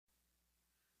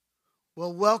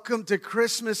Well, welcome to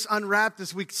Christmas Unwrapped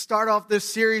as we start off this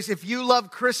series. If you love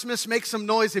Christmas, make some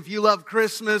noise if you love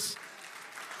Christmas.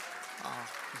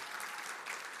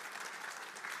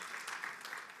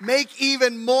 Make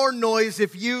even more noise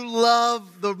if you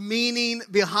love the meaning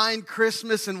behind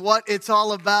Christmas and what it's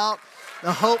all about.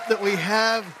 The hope that we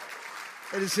have,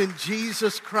 it is in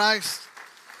Jesus Christ.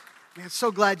 Man,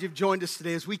 so glad you've joined us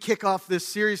today as we kick off this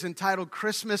series entitled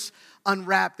Christmas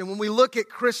Unwrapped. And when we look at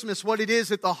Christmas, what it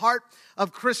is at the heart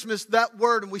of Christmas, that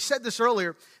word, and we said this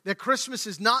earlier, that Christmas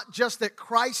is not just that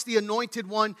Christ, the Anointed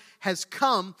One, has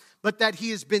come, but that He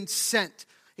has been sent.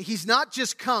 He's not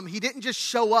just come, He didn't just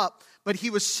show up, but He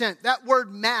was sent. That word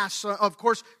mass, of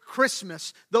course,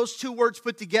 Christmas, those two words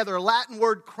put together, a Latin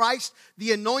word, Christ,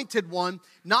 the Anointed One,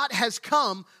 not has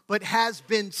come, but has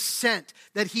been sent,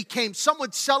 that He came. Some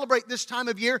would celebrate this time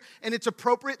of year, and it's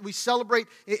appropriate. We celebrate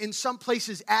in some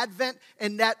places Advent,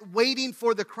 and that waiting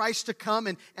for the Christ to come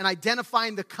and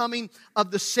identifying the coming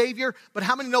of the Savior. But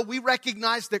how many know we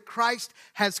recognize that Christ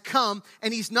has come,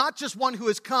 and He's not just one who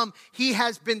has come, He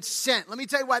has been sent. Let me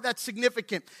tell you why that's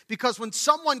significant. Because when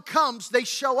someone comes, they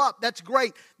show up. That's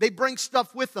great. They bring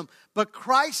stuff with them. But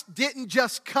Christ didn't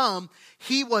just come.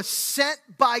 He was sent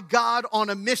by God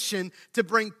on a mission to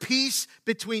bring peace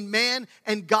between man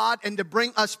and God and to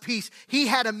bring us peace. He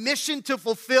had a mission to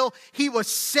fulfill. He was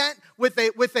sent with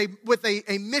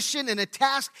a mission and a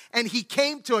task, and He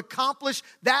came to accomplish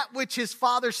that which His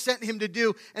Father sent Him to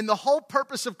do. And the whole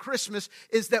purpose of Christmas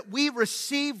is that we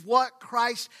receive what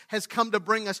Christ has come to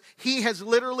bring us. He has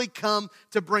literally come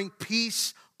to bring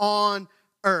peace on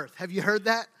earth. Have you heard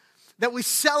that? That we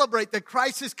celebrate that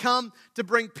Christ has come to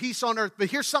bring peace on earth. But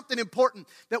here's something important,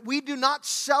 that we do not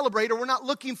celebrate, or we're not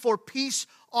looking for peace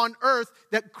on earth,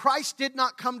 that Christ did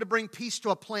not come to bring peace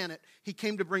to a planet. He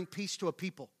came to bring peace to a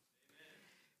people.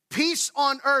 Peace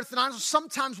on earth, and I know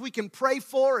sometimes we can pray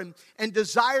for and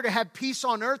desire to have peace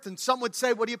on earth, and some would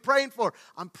say, what are you praying for?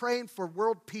 I'm praying for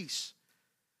world peace.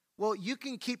 Well, you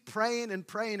can keep praying and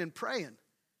praying and praying.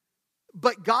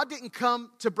 But God didn't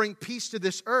come to bring peace to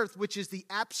this earth, which is the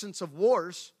absence of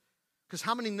wars. Because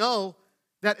how many know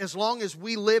that as long as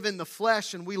we live in the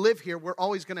flesh and we live here, we're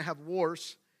always going to have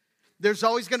wars. There's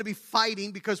always going to be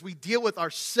fighting because we deal with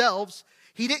ourselves.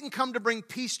 He didn't come to bring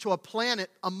peace to a planet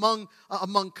among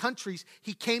countries.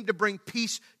 He came to bring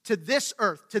peace to this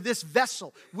earth, to this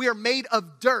vessel. We are made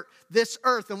of dirt, this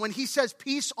earth. And when He says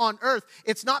peace on earth,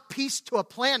 it's not peace to a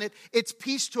planet, it's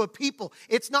peace to a people.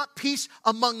 It's not peace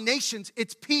among nations,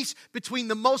 it's peace between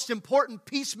the most important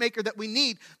peacemaker that we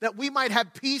need, that we might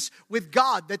have peace with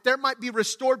God, that there might be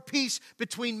restored peace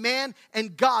between man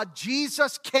and God.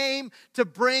 Jesus came to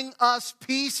bring us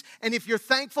peace. And if you're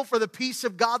thankful for the peace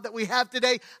of God that we have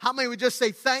today, how many would just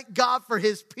say thank God for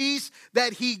His peace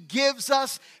that He gives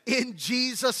us in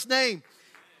Jesus' name?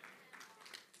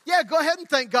 Yeah, go ahead and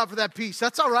thank God for that peace.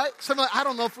 That's all right. Somebody, I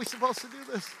don't know if we're supposed to do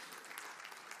this.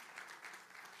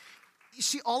 You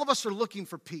see, all of us are looking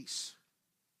for peace.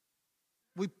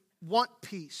 We want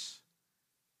peace.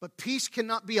 But peace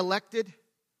cannot be elected.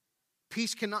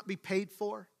 Peace cannot be paid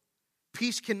for.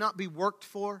 Peace cannot be worked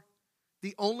for.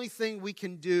 The only thing we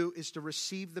can do is to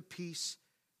receive the peace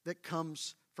that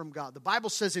comes from God. The Bible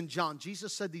says in John,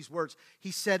 Jesus said these words. He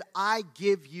said, I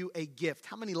give you a gift.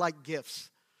 How many like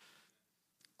gifts?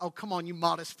 Oh, come on, you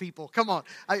modest people. Come on.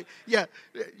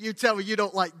 You tell me you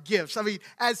don't like gifts. I mean,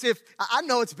 as if, I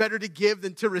know it's better to give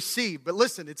than to receive. But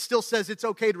listen, it still says it's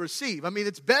okay to receive. I mean,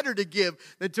 it's better to give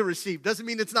than to receive. Doesn't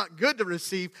mean it's not good to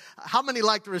receive. How many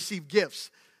like to receive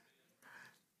gifts?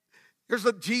 Here's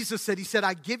what Jesus said. He said,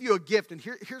 I give you a gift. And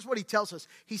here's what He tells us.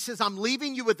 He says, I'm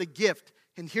leaving you with a gift.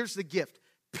 And here's the gift.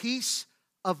 Peace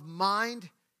of mind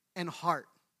and heart.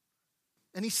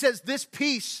 And He says, this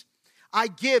peace I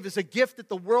give is a gift that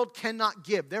the world cannot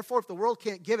give. Therefore, if the world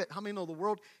can't give it, how many know the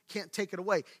world can't take it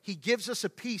away? He gives us a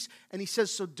peace, and He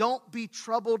says, so don't be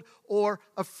troubled or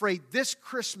afraid. This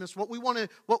Christmas,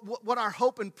 what our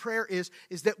hope and prayer is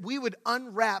that we would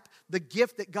unwrap the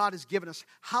gift that God has given us.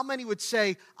 How many would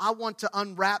say, I want to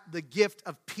unwrap the gift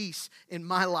of peace in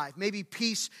my life? Maybe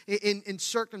peace in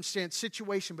circumstance,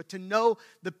 situation, but to know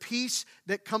the peace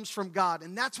that comes from God.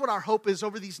 And that's what our hope is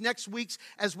over these next weeks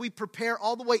as we prepare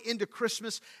all the way into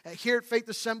Christmas here at Faith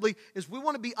Assembly, is we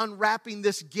want to be unwrapping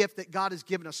this gift that God has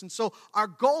given us. And so our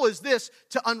goal is this,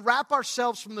 to unwrap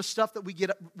ourselves from the stuff that we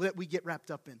get wrapped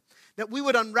up in. That we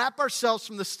would unwrap ourselves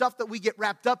from the stuff that we get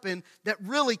wrapped up in that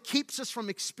really keeps us from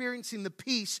experiencing the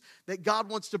peace that God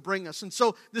wants to bring us. And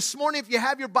so this morning, if you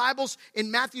have your Bibles in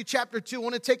Matthew chapter 2, I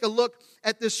want to take a look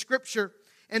at this scripture.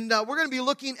 And we're going to be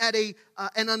looking at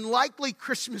an unlikely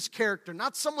Christmas character,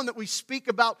 not someone that we speak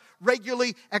about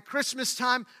regularly at Christmas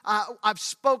time. I've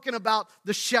spoken about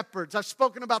the shepherds. I've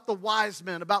spoken about the wise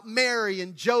men, about Mary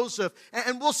and Joseph,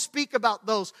 and we'll speak about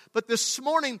those. But this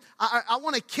morning, I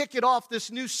want to kick it off,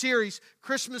 this new series,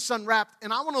 Christmas Unwrapped,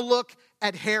 and I want to look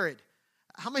at Herod.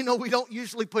 How many know we don't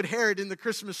usually put Herod in the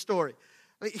Christmas story?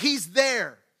 I mean, he's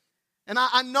there. And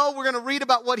I know we're going to read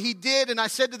about what he did. And I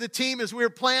said to the team as we were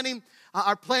planning,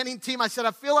 our planning team, I said,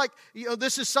 I feel like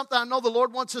this is something I know the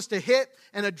Lord wants us to hit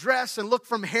and address and look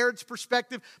from Herod's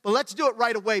perspective. But let's do it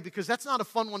right away, because that's not a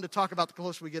fun one to talk about the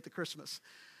closer we get to Christmas.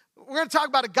 We're going to talk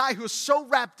about a guy who was so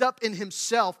wrapped up in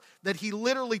himself that he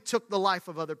literally took the life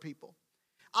of other people.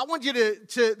 I want you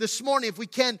to this morning, if we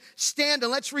can, stand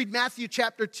and let's read Matthew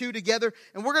chapter 2 together.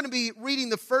 And we're going to be reading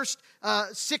the first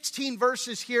 16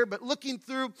 verses here, but looking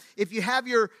through, if you have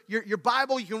your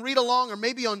Bible, you can read along, or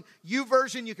maybe on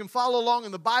YouVersion, you can follow along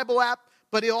in the Bible app,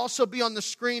 but it'll also be on the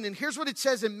screen. And here's what it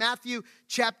says in Matthew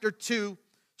chapter 2,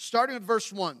 starting with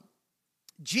verse 1.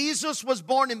 Jesus was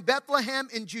born in Bethlehem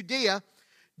in Judea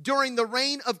during the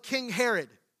reign of King Herod.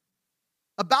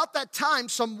 About that time,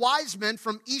 some wise men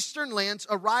from eastern lands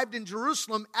arrived in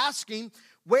Jerusalem asking,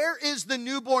 "Where is the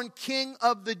newborn King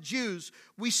of the Jews?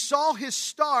 We saw his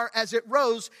star as it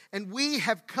rose, and we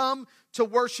have come to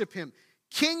worship him."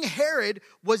 King Herod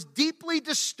was deeply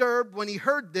disturbed when he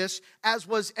heard this, as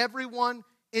was everyone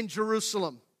in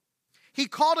Jerusalem. He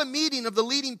called a meeting of the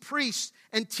leading priests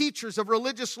and teachers of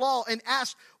religious law and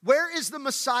asked, "Where is the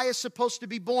Messiah supposed to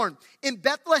be born?" "In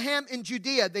Bethlehem in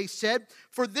Judea," they said,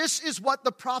 "for this is what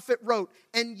the prophet wrote.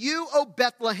 And you, O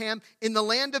Bethlehem, in the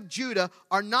land of Judah,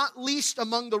 are not least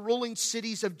among the ruling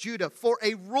cities of Judah. For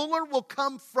a ruler will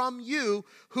come from you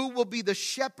who will be the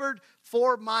shepherd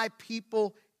for my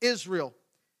people Israel."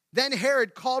 Then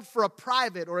Herod called for a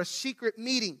private or a secret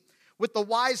meeting with the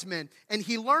wise men, and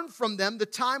he learned from them the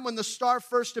time when the star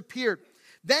first appeared.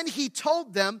 Then he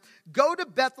told them, "Go to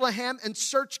Bethlehem and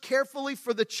search carefully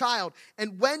for the child.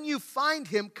 And when you find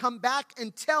him, come back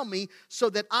and tell me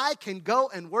so that I can go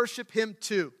and worship him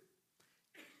too."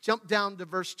 Jump down to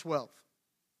verse 12.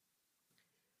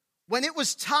 When it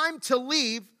was time to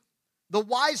leave, the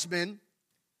wise men,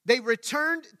 they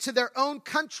returned to their own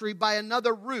country by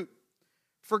another route.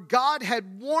 For God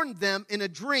had warned them in a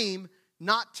dream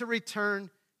not to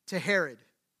return to Herod.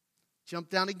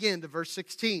 Jump down again to verse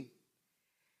 16.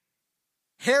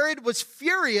 Herod was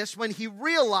furious when he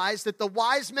realized that the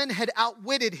wise men had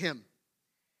outwitted him.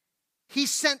 He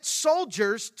sent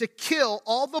soldiers to kill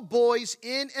all the boys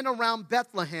in and around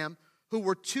Bethlehem who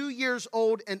were 2 years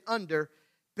old and under,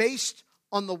 based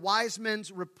on the wise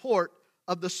men's report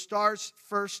of the star's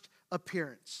first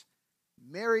appearance.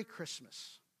 Merry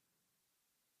Christmas.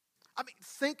 I mean,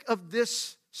 think of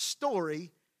this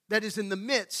story that is in the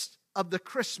midst of the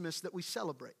Christmas that we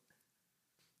celebrate.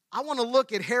 I want to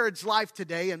look at Herod's life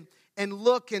today and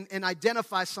look and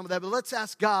identify some of that. But let's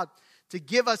ask God to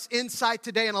give us insight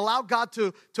today and allow God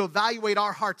to evaluate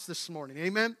our hearts this morning.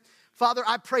 Amen? Father,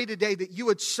 I pray today that you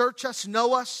would search us,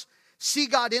 know us, see,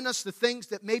 God, in us the things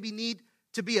that maybe need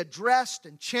to be addressed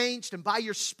and changed. And by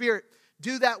your Spirit,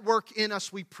 do that work in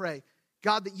us, we pray.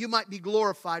 God, that you might be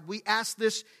glorified. We ask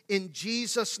this in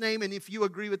Jesus' name. And if you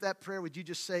agree with that prayer, would you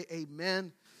just say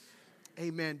amen?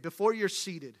 Amen. Before you're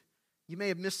seated, you may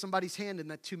have missed somebody's hand in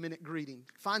that 2-minute greeting.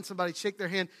 Find somebody, shake their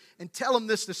hand, and tell them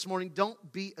this morning: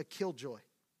 don't be a killjoy.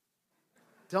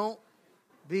 Don't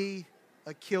be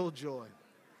a killjoy.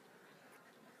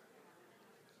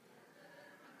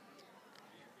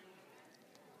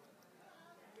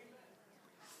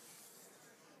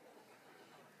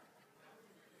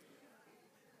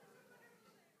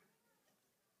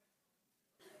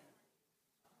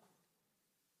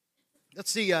 Let's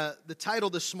see, the title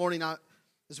this morning,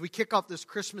 as we kick off this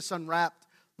Christmas Unwrapped,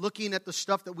 looking at the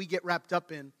stuff that we get wrapped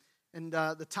up in. And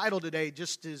the title today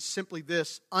just is simply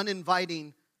this: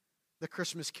 Uninviting the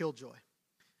Christmas Killjoy.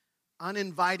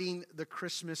 Uninviting the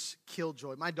Christmas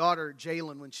Killjoy. My daughter,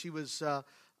 Jalen, when she was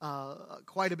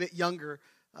quite a bit younger,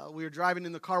 we were driving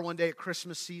in the car one day at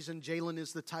Christmas season. Jalen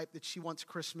is the type that she wants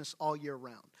Christmas all year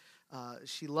round.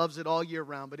 She loves it all year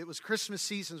round. But it was Christmas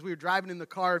season. We were driving in the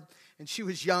car, and she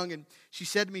was young, and she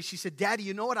said to me, she said, "Daddy,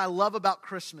 you know what I love about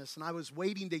Christmas?" And I was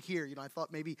waiting to hear. I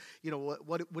thought maybe,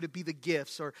 what would it be, the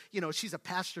gifts? Or, she's a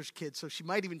pastor's kid, so she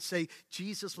might even say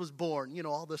Jesus was born,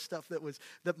 all the stuff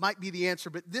that might be the answer.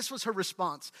 But this was her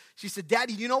response. She said,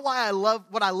 "Daddy, you know what I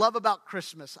love about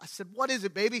Christmas?" I said, "What is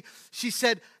it, baby?" She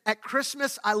said, "At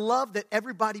Christmas, I love that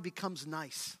everybody becomes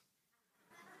nice."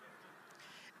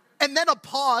 And then a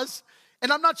pause,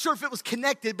 And I'm not sure if it was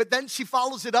connected, but then she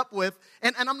follows it up with,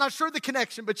 and I'm not sure the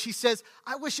connection, but she says,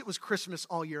 I wish it was Christmas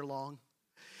all year long.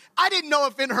 I didn't know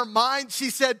if in her mind she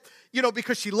said,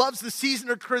 because she loves the season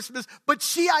of Christmas, but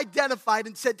she identified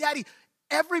and said, Daddy,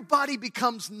 everybody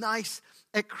becomes nice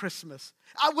at Christmas.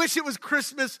 I wish it was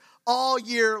Christmas all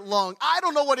year long. I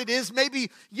don't know what it is. Maybe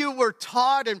you were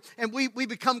taught and we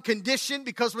become conditioned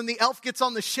because when the elf gets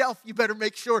on the shelf, you better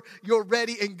make sure you're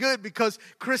ready and good because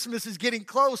Christmas is getting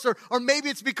close. Or maybe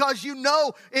it's because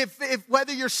if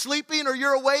whether you're sleeping or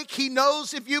you're awake, he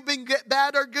knows if you've been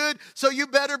bad or good, so you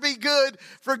better be good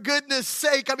for goodness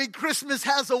sake. I mean, Christmas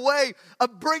has a way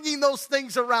of bringing those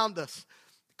things around us,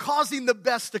 causing the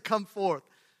best to come forth.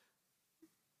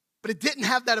 But it didn't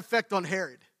have that effect on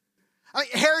Herod.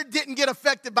 Herod didn't get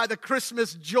affected by the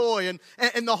Christmas joy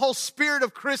and the whole spirit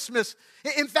of Christmas.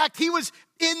 In fact, he was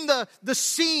in the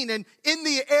scene and in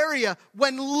the area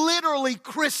when literally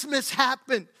Christmas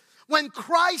happened. When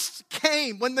Christ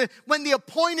came, when the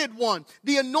appointed one,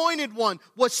 the anointed one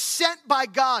was sent by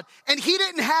God, and he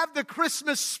didn't have the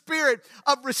Christmas spirit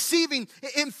of receiving.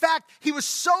 In fact, he was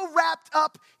so wrapped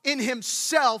up in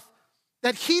himself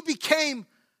that he became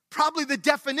probably the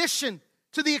definition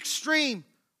to the extreme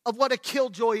of what a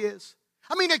killjoy is.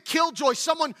 I mean, a killjoy,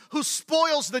 someone who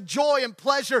spoils the joy and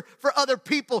pleasure for other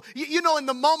people. In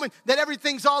the moment that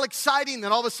everything's all exciting,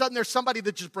 then all of a sudden there's somebody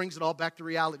that just brings it all back to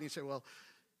reality. You say,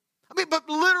 but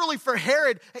literally for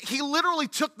Herod, he literally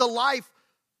took the life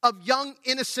of young,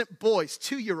 innocent boys,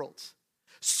 2-year-olds.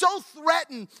 So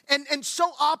threatened and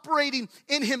so operating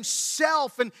in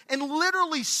himself and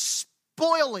literally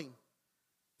spoiling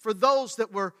for those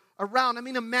that were around. I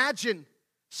mean, imagine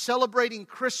celebrating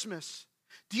Christmas.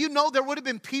 Do you know there would have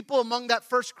been people among that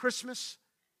first Christmas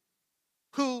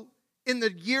who, in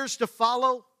the years to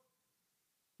follow,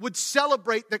 would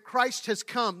celebrate that Christ has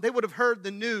come? They would have heard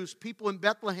the news, people in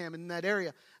Bethlehem in that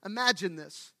area. Imagine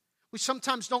this. We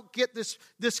sometimes don't get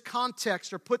this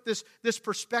context or put this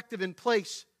perspective in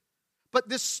place. But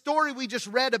this story we just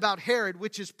read about Herod,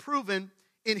 which is proven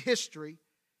in history,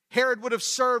 Herod would have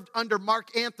served under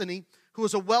Mark Antony, who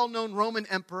was a well-known Roman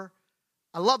emperor.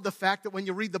 I love the fact that when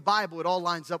you read the Bible, it all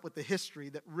lines up with the history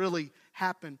that really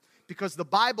happened. Because the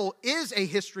Bible is a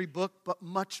history book, but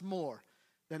much more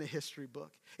than a history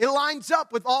book. It lines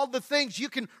up with all the things you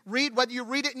can read, whether you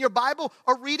read it in your Bible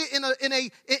or read it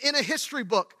in a history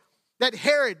book, that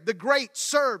Herod the Great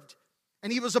served.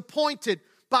 And he was appointed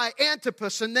by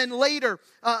Antipas, and then later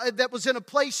that was in a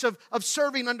place of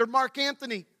serving under Mark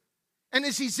Antony. And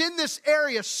as he's in this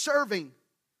area serving,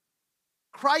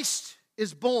 Christ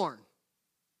is born.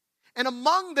 And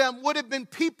among them would have been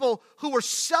people who were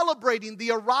celebrating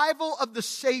the arrival of the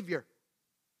Savior.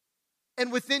 And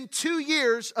within 2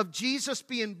 years of Jesus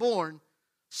being born,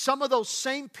 some of those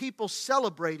same people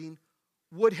celebrating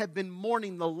would have been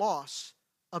mourning the loss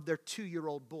of their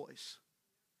 2-year-old boys.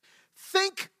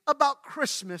 Think about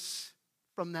Christmas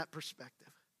from that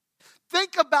perspective.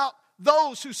 Think about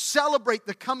those who celebrate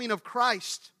the coming of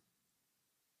Christ,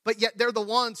 but yet they're the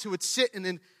ones who would sit in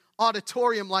an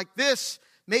auditorium like this,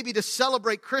 maybe to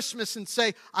celebrate Christmas and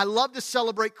say, I love to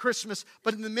celebrate Christmas,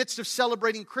 but in the midst of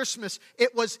celebrating Christmas,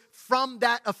 it was from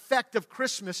that effect of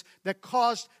Christmas that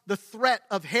caused the threat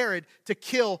of Herod to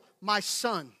kill my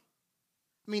son.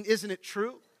 I mean, isn't it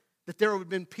true that there would have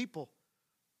been people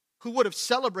who would have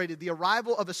celebrated the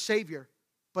arrival of a Savior,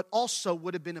 but also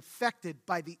would have been affected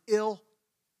by the ill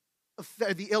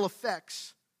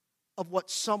effects of what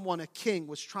someone, a king,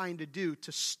 was trying to do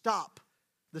to stop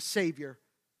the Savior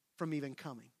from even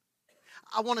coming?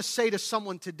 I want to say to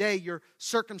someone today, your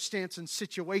circumstance and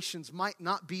situations might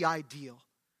not be ideal.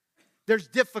 There's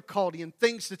difficulty and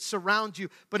things that surround you.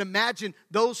 But imagine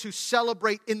those who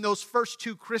celebrate in those first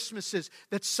 2 Christmases,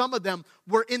 that some of them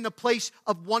were in the place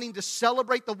of wanting to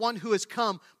celebrate the one who has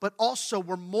come, but also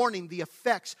were mourning the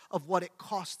effects of what it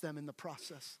cost them in the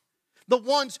process. The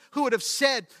ones who would have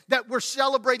said that we're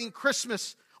celebrating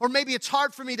Christmas, or maybe it's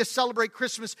hard for me to celebrate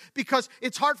Christmas because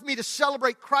it's hard for me to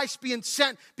celebrate Christ being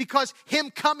sent because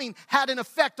him coming had an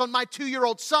effect on my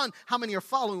 2-year-old son. How many are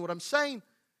following what I'm saying?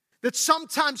 That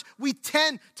sometimes we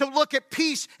tend to look at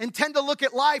peace and tend to look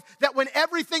at life, that when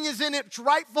everything is in its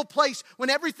rightful place, when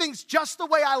everything's just the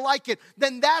way I like it,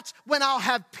 then that's when I'll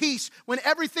have peace, when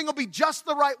everything will be just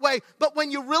the right way. But when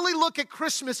you really look at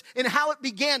Christmas and how it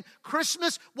began,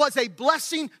 Christmas was a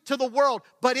blessing to the world,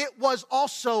 but it was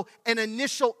also an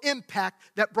initial impact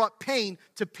that brought pain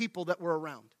to people that were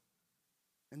around.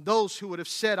 And those who would have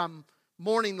said, I'm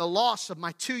mourning the loss of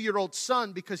my 2-year-old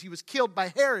son because he was killed by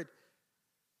Herod,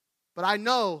 but I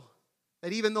know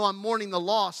that even though I'm mourning the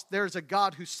loss, there's a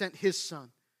God who sent his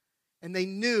son. And they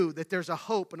knew that there's a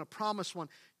hope and a promised one.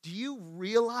 Do you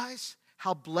realize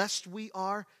how blessed we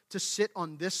are to sit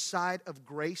on this side of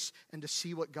grace and to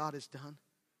see what God has done?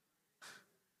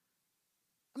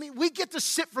 I mean, we get to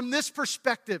sit from this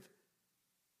perspective.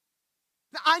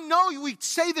 Now, I know we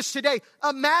say this today.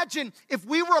 Imagine if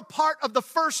we were a part of the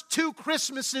first 2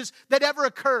 Christmases that ever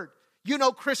occurred. You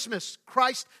know Christmas,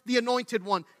 Christ the Anointed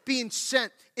One being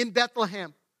sent in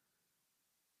Bethlehem.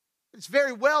 It's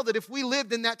very well that if we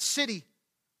lived in that city,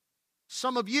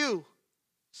 some of you,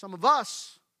 some of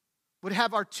us, would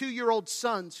have our 2-year-old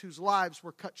sons whose lives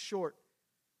were cut short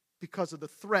because of the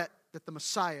threat that the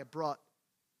Messiah brought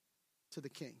to the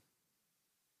king.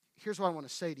 Here's what I want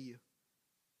to say to you.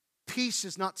 Peace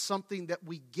is not something that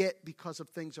we get because of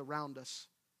things around us.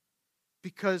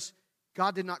 Because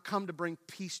God did not come to bring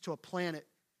peace to a planet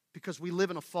because we live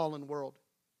in a fallen world.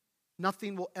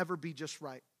 Nothing will ever be just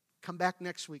right. Come back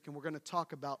next week and we're going to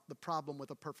talk about the problem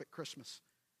with a perfect Christmas.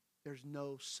 There's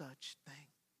no such thing.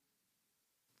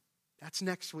 That's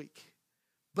next week.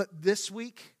 But this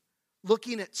week,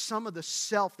 looking at some of the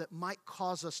self that might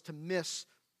cause us to miss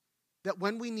that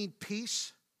when we need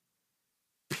peace,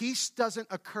 peace doesn't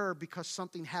occur because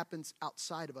something happens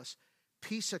outside of us.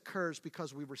 Peace occurs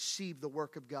because we receive the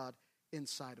work of God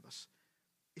inside of us.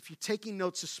 If you're taking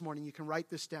notes this morning, you can write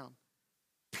this down.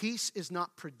 Peace is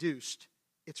not produced,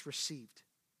 it's received.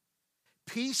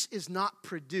 Peace is not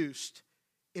produced,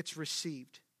 it's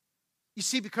received. You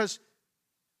see, because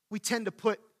we tend to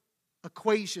put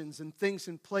equations and things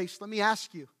in place. Let me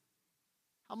ask you,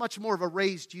 how much more of a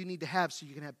raise do you need to have so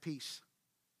you can have peace?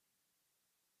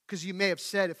 Because you may have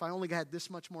said, if I only had this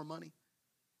much more money,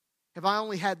 if I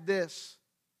only had this,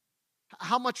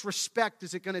 how much respect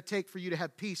is it going to take for you to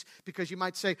have peace? Because you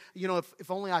might say, if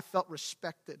only I felt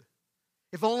respected.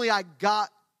 If only I got,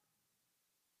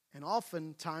 and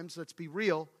oftentimes, let's be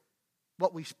real,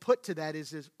 what we put to that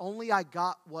is only I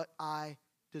got what I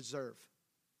deserve.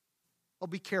 Oh,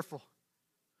 be careful.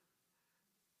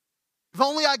 If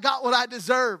only I got what I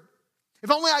deserve.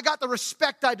 If only I got the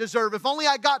respect I deserve. If only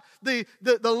I got the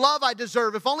love I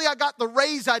deserve. If only I got the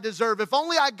raise I deserve. If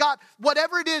only I got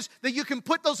whatever it is that you can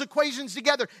put those equations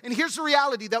together. And here's the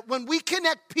reality, that when we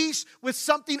connect peace with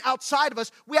something outside of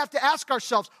us, we have to ask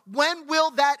ourselves, when will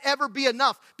that ever be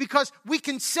enough? Because we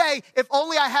can say, if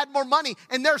only I had more money.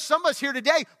 And there are some of us here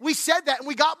today, we said that and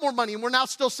we got more money. And we're now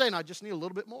still saying, I just need a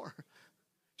little bit more.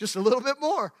 Just a little bit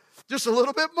more. Just a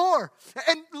little bit more.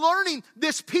 And learning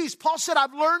this peace, Paul said,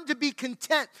 I've learned to be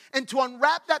content and to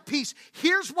unwrap that peace.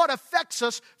 Here's what affects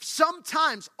us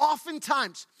sometimes,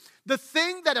 oftentimes. The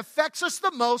thing that affects us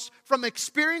the most from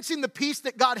experiencing the peace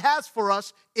that God has for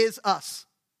us is us.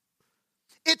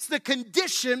 It's the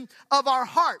condition of our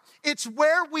heart. It's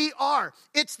where we are.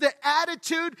 It's the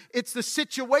attitude, it's the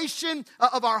situation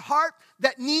of our heart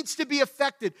that needs to be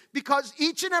affected. Because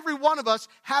each and every one of us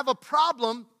have a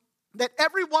problem that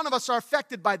every one of us are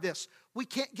affected by this. We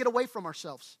can't get away from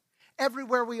ourselves.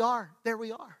 Everywhere we are, there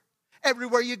we are.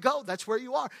 Everywhere you go, that's where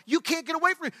you are. You can't get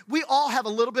away from it. We all have a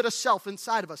little bit of self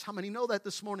inside of us. How many know that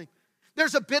this morning?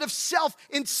 There's a bit of self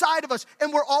inside of us,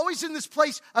 and we're always in this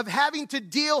place of having to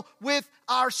deal with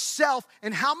ourself.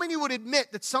 And how many would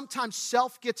admit that sometimes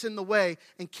self gets in the way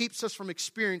and keeps us from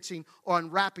experiencing or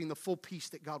unwrapping the full peace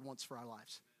that God wants for our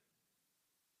lives?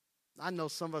 I know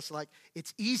some of us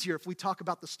it's easier if we talk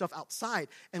about the stuff outside,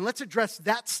 and let's address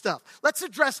that stuff. Let's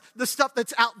address the stuff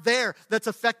that's out there that's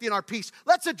affecting our peace.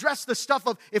 Let's address the stuff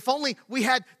of if only we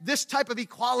had this type of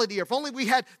equality, or if only we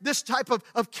had this type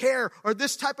of care, or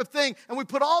this type of thing. And we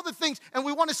put all the things, and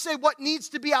we want to say what needs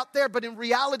to be out there, but in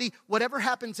reality, whatever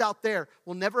happens out there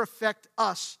will never affect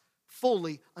us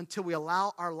fully until we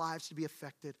allow our lives to be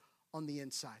affected on the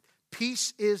inside.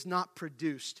 Peace is not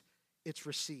produced, it's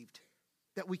received.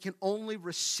 That we can only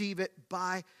receive it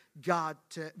by God,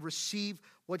 to receive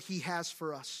what He has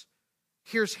for us.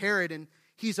 Here's Herod, and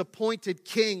he's appointed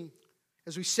king.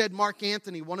 As we said, Mark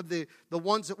Antony, one of the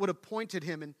ones that would have appointed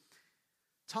him. And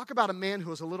talk about a man who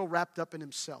was a little wrapped up in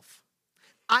himself.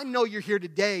 I know you're here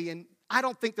today, and I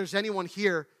don't think there's anyone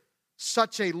here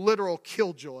such a literal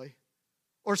killjoy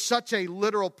or such a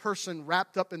literal person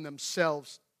wrapped up in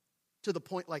themselves to the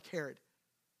point like Herod.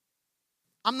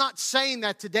 I'm not saying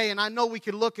that today, and I know we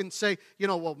could look and say,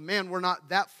 well, man, we're not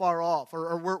that far off,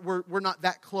 or we're not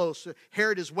that close.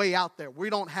 Herod is way out there.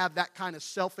 We don't have that kind of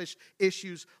selfish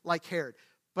issues like Herod.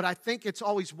 But I think it's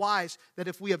always wise that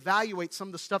if we evaluate some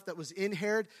of the stuff that was in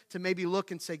Herod, to maybe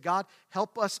look and say, God,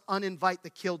 help us uninvite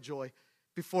the killjoy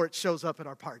before it shows up at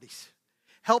our parties.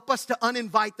 Help us to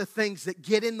uninvite the things that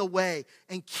get in the way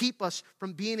and keep us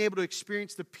from being able to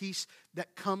experience the peace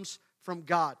that comes from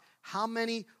God. how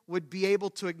many would be able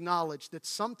to acknowledge that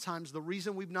sometimes the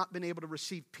reason we've not been able to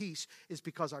receive peace is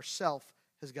because our self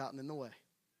has gotten in the way?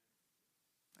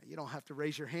 You don't have to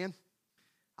raise your hand.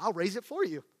 I'll raise it for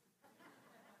you.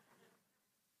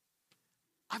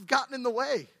 I've gotten in the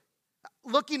way.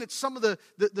 Looking at some of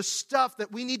the stuff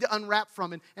that we need to unwrap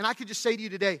from. And I could just say to you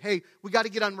today, hey, we got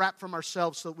to get unwrapped from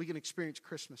ourselves so that we can experience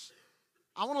Christmas.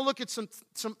 I want to look at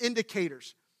some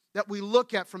indicators that we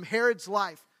look at from Herod's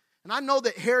life. And I know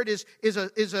that Herod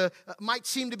might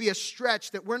seem to be a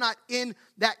stretch, that we're not in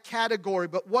that category.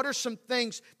 But what are some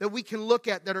things that we can look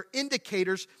at that are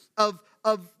indicators of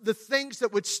the things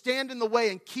that would stand in the way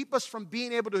and keep us from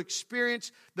being able to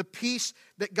experience the peace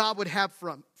that God would have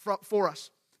for us?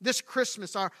 This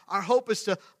Christmas, our hope is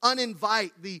to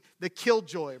uninvite the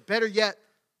killjoy. Better yet,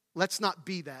 let's not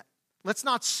be that. Let's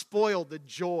not spoil the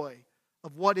joy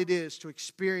of what it is to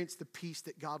experience the peace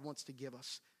that God wants to give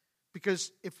us.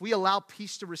 Because if we allow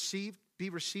peace to be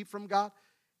received from God,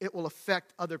 it will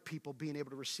affect other people being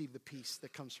able to receive the peace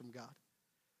that comes from God.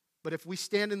 But if we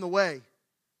stand in the way,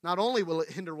 not only will it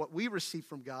hinder what we receive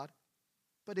from God,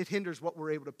 but it hinders what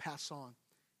we're able to pass on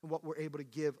and what we're able to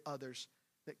give others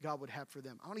that God would have for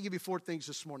them. I want to give you 4 things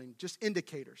this morning, just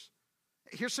indicators.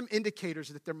 Here's some indicators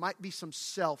that there might be some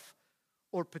self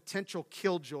or potential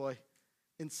killjoy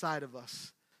inside of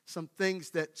us. Some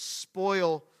things that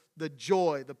spoil the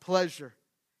joy, the pleasure.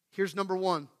 Here's number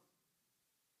 1.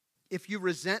 If you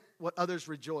resent what others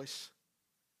rejoice.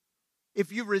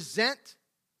 If you resent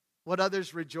what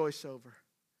others rejoice over.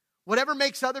 Whatever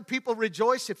makes other people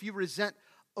rejoice, if you resent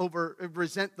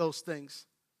those things.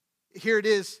 Here it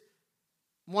is.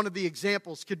 One of the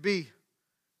examples could be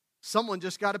someone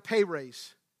just got a pay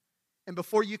raise. And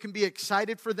before you can be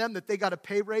excited for them that they got a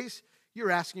pay raise,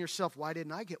 you're asking yourself, why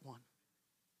didn't I get one?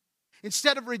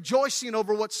 Instead of rejoicing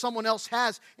over what someone else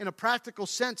has in a practical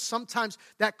sense, sometimes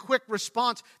that quick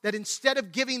response, that instead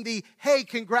of giving the, hey,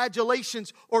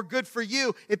 congratulations or good for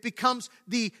you, it becomes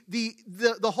the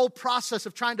whole process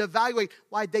of trying to evaluate,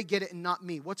 why did they get it and not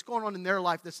me? What's going on in their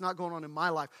life that's not going on in my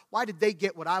life? Why did they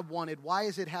get what I wanted? Why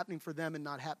is it happening for them and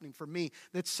not happening for me?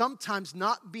 That sometimes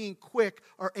not being quick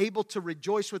are able to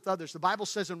rejoice with others. The Bible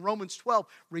says in Romans 12,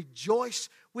 rejoice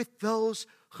with those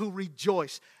who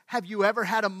rejoice. Have you ever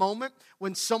had a moment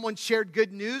when someone shared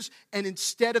good news and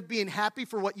instead of being happy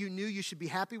for what you knew you should be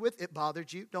happy with, it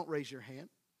bothered you? Don't raise your hand.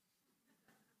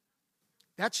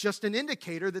 That's just an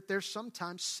indicator that there's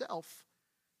sometimes self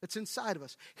that's inside of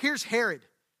us. Here's Herod.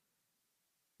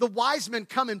 The wise men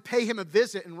come and pay him a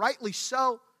visit, and rightly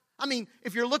so. I mean,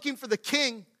 if you're looking for the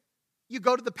king, you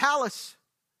go to the palace.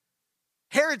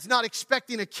 Herod's not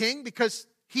expecting a king because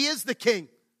he is the king.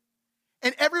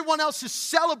 And everyone else is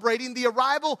celebrating the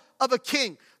arrival of a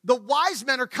king. The wise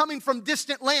men are coming from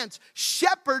distant lands.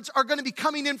 Shepherds are going to be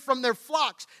coming in from their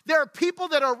flocks. There are people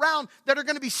that are around that are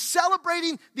going to be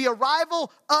celebrating the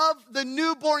arrival of the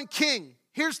newborn king.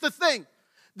 Here's the thing.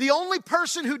 The only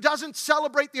person who doesn't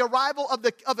celebrate the arrival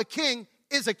of a king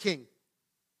is a king.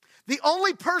 The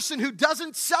only person who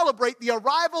doesn't celebrate the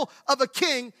arrival of a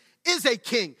king is a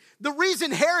king. The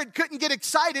reason Herod couldn't get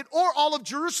excited, or all of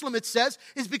Jerusalem, it says,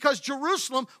 is because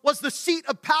Jerusalem was the seat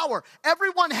of power.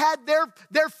 Everyone had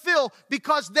their fill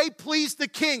because they pleased the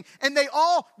king. And they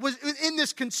all was in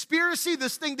this conspiracy,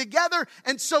 this thing together.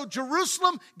 And so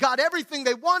Jerusalem got everything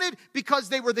they wanted because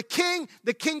they were the king.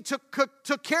 The king took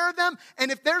care of them. And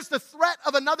if there's the threat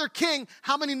of another king,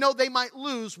 how many know they might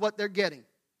lose what they're getting?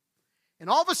 And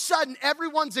all of a sudden,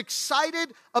 everyone's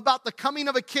excited about the coming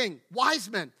of a king. Wise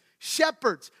men,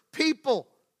 shepherds, people.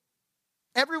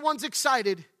 Everyone's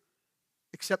excited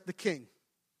except the king.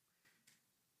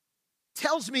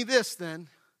 Tells me this then,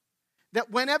 that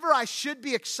whenever I should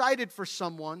be excited for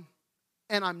someone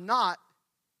and I'm not,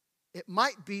 it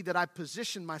might be that I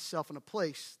position myself in a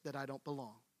place that I don't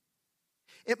belong.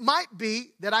 It might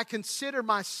be that I consider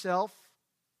myself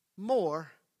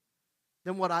more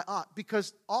than what I ought.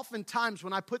 Because oftentimes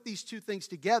when I put these two things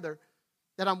together,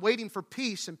 that I'm waiting for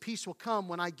peace and peace will come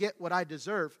when I get what I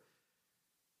deserve.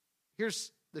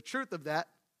 Here's the truth of that.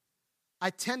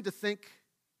 I tend to think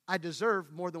I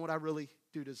deserve more than what I really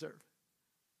do deserve.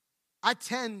 I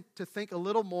tend to think a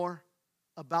little more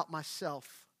about myself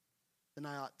than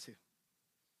I ought to.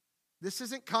 This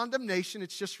isn't condemnation,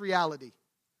 it's just reality.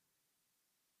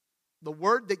 The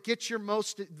word that gets your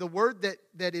most, the word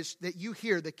that you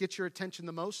hear that gets your attention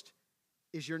the most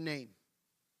is your name.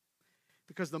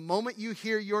 Because the moment you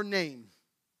hear your name,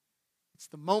 it's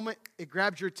the moment it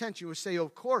grabs your attention. You will say, oh,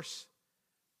 of course.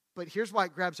 But here's why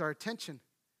it grabs our attention.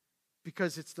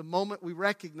 Because it's the moment we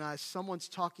recognize someone's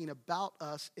talking about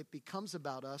us, it becomes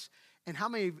about us. And how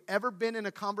many have ever been in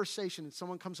a conversation and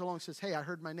someone comes along and says, hey, I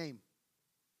heard my name?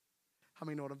 How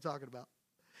many know what I'm talking about?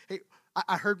 Hey,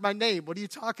 I heard my name. What are you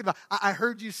talking about? I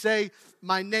heard you say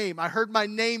my name. I heard my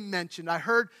name mentioned. I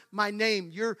heard my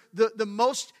name. You're the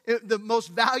most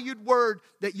valued word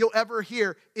that you'll ever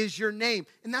hear is your name.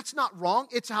 And that's not wrong.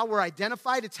 It's how we're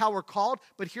identified. It's how we're called.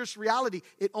 But here's reality.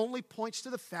 It only points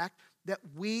to the fact that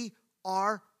we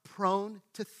are prone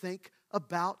to think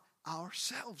about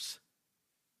ourselves.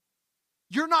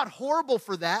 You're not horrible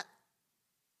for that.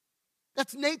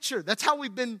 That's nature. That's how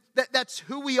we've been, that's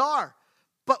who we are.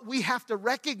 But we have to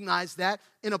recognize that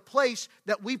in a place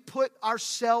that we put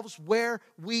ourselves where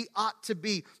we ought to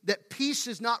be. That peace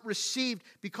is not received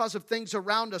because of things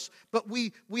around us, but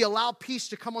we allow peace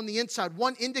to come on the inside.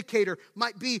 One indicator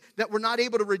might be that we're not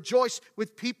able to rejoice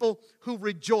with people who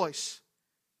rejoice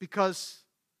because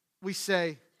we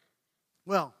say,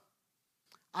 well,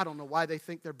 I don't know why they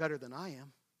think they're better than I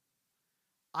am.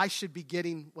 I should be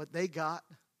getting what they got.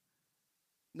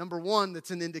 Number one,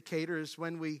 that's an indicator is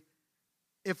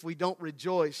if we don't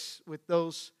rejoice with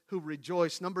those who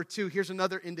rejoice. Number two, here's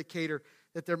another indicator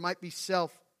that there might be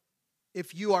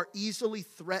if you are easily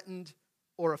threatened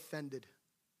or offended.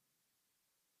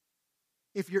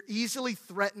 If you're easily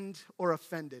threatened or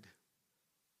offended.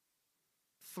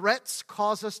 Threats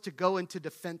cause us to go into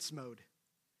defense mode.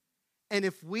 And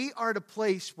if we are at a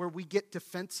place where we get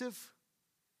defensive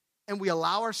and we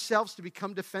allow ourselves to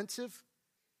become defensive,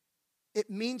 it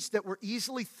means that we're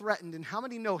easily threatened. And how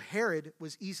many know Herod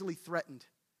was easily threatened?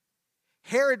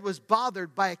 Herod was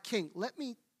bothered by a king. Let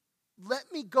me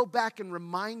go back and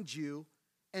remind you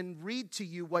and read to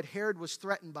you what Herod was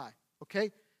threatened by,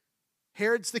 okay?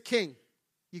 Herod's the king.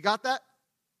 You got that?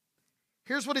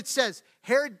 Here's what it says.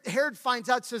 Herod finds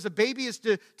out, says a baby is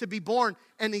to be born,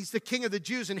 and he's the king of the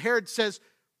Jews. And Herod says,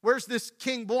 where's this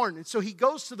king born? And so he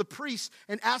goes to the priest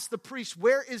and asks the priest,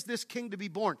 where is this king to be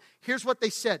born? Here's what they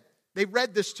said. They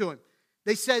read this to him.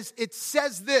 It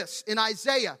says this in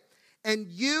Isaiah, and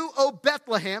you, O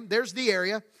Bethlehem, there's the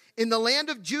area, in the land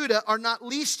of Judah are not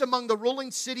least among the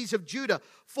ruling cities of Judah.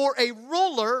 For a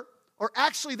ruler, or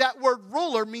actually that word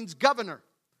ruler means governor.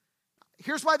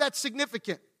 Here's why that's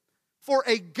significant. For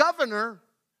a governor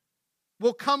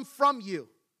will come from you.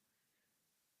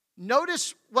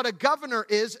 Notice what a governor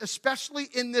is, especially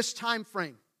in this time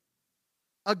frame.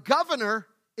 A governor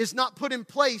is not put in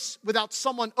place without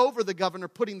someone over the governor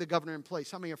putting the governor in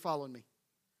place. How many are following me?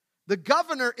 The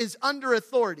governor is under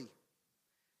authority.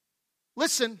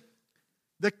 Listen,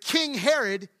 the King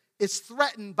Herod is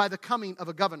threatened by the coming of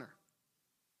a governor.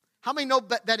 How many know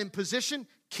that in position,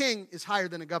 king is higher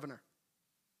than a governor?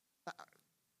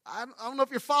 I don't know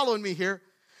if you're following me here,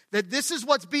 that this is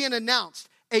what's being announced.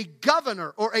 A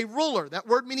governor or a ruler, that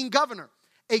word meaning governor,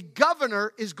 a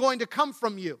governor is going to come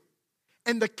from you.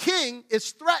 And the king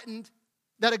is threatened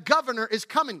that a governor is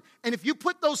coming. And if you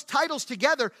put those titles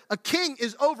together, a king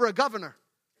is over a governor.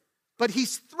 But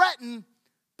he's threatened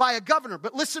by a governor.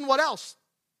 But listen what else.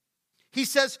 He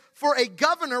says, for a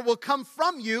governor will come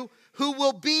from you who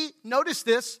will be, notice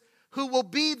this, who will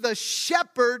be the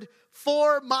shepherd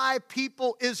for my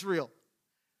people Israel.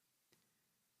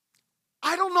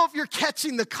 I don't know if you're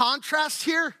catching the contrast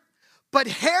here, but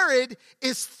Herod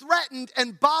is threatened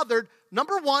and bothered,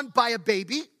 number one, by a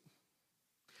baby.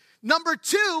 Number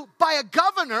two, by a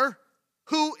governor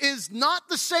who is not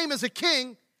the same as a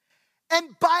king,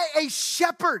 and by a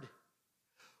shepherd.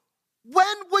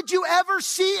 When would you ever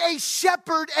see a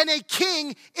shepherd and a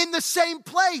king in the same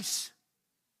place?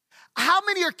 How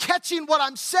many are catching what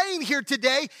I'm saying here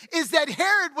today is that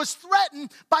Herod was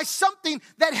threatened by something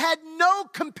that had no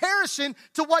comparison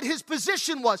to what his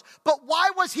position was. But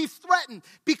why was he threatened?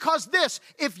 Because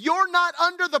if you're not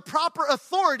under the proper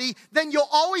authority, then you'll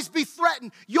always be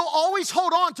threatened. You'll always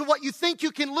hold on to what you think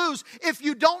you can lose if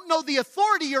you don't know the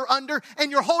authority you're under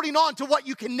and you're holding on to what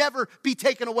you can never be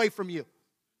taken away from you.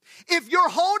 If you're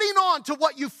holding on to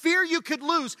what you fear you could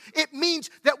lose, it means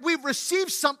that we've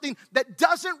received something that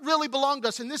doesn't really belong to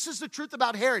us. And this is the truth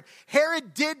about Herod.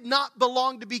 Herod did not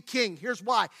belong to be king. Here's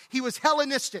why. He was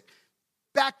Hellenistic.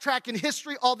 Backtrack in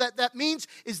history, all that means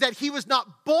is that he was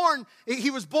born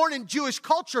in Jewish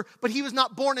culture, but he was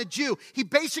not born a Jew. He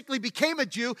basically became a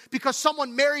Jew because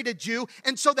someone married a Jew,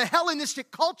 and so the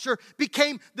Hellenistic culture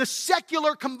became the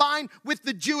secular combined with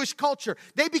the Jewish culture.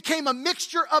 They became a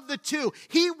mixture of the two.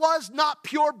 He was not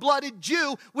pure-blooded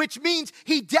Jew, which means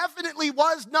he definitely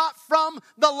was not from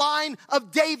the line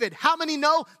of David. How many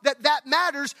know that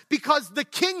matters? Because the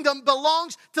kingdom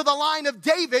belongs to the line of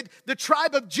David, the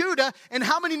tribe of Judah, and And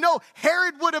how many know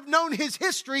Herod would have known his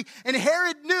history, and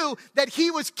Herod knew that he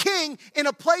was king in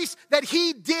a place that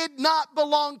he did not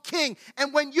belong king.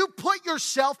 And when you put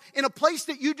yourself in a place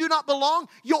that you do not belong,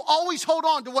 you'll always hold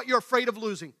on to what you're afraid of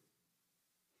losing.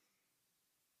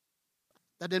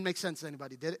 That didn't make sense to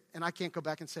anybody, did it? And I can't go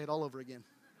back and say it all over again.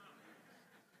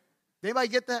 Anybody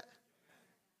get that?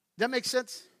 Does that make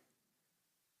sense?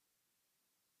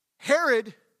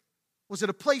 Herod was at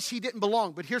a place he didn't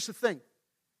belong. But here's the thing.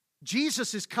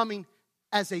 Jesus is coming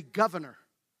as a governor.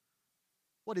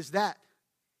 What is that?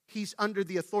 He's under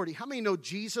the authority. How many know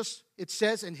Jesus, it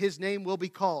says, and his name will be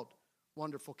called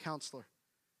Wonderful Counselor?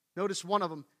 Notice one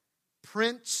of them,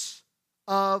 Prince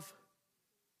of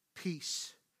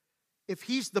Peace. If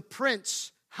he's the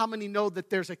prince, how many know that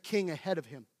there's a king ahead of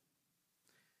him?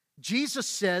 Jesus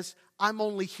says, I'm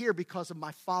only here because of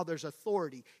my Father's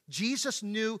authority. Jesus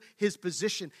knew his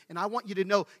position. And I want you to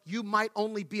know, you might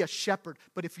only be a shepherd,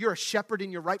 but if you're a shepherd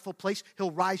in your rightful place, he'll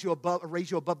raise you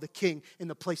above the king in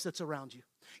the place that's around you.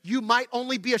 You might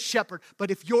only be a shepherd, but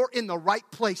if you're in the right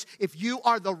place, if you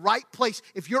are the right place,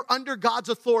 if you're under God's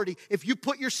authority, if you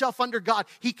put yourself under God,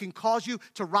 he can cause you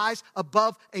to rise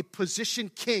above a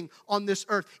positioned king on this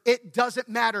earth. It doesn't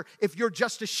matter if you're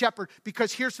just a shepherd,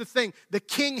 because here's the thing. The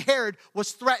King Herod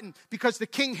was threatened because the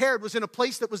King Herod was in a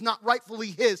place that was not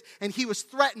rightfully his, and he was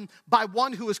threatened by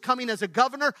one who was coming as a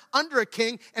governor under a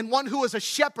king and one who was a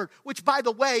shepherd, which, by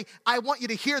the way, I want you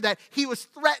to hear that. He was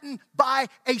threatened by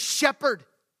a shepherd.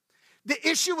 The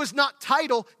issue is not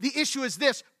title. The issue is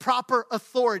this: proper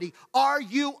authority. Are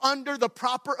you under the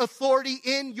proper authority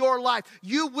in your life?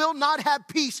 You will not have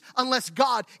peace unless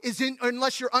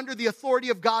you're under the authority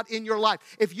of God in your life.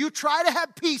 If you try to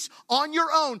have peace on your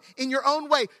own, in your own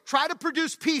way, try to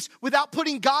produce peace without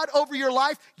putting God over your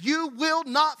life, you will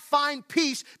not find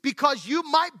peace, because you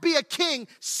might be a king,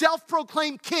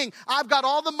 self-proclaimed king. I've got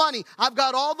all the money. I've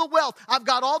got all the wealth. I've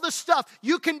got all the stuff.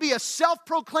 You can be a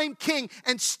self-proclaimed king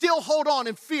and still hold on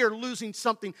in fear losing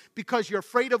something, because you're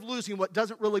afraid of losing what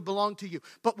doesn't really belong to you.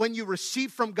 But when you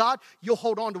receive from God, you'll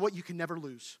hold on to what you can never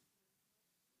lose.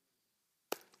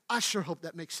 I sure hope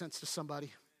that makes sense to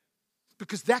somebody,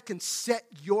 because that can set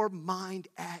your mind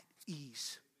at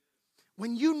ease.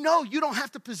 When you know you don't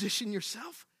have to position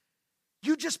yourself,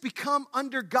 you just become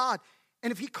under God.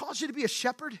 And if he calls you to be a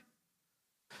shepherd,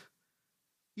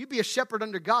 you be a shepherd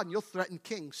under God and you'll threaten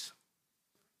kings,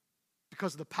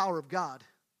 because of the power of God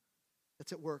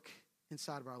that's at work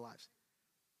inside of our lives.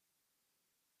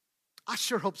 I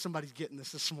sure hope somebody's getting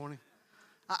this morning.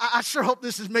 I sure hope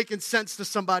this is making sense to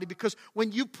somebody, because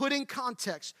when you put in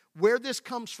context where this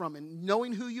comes from and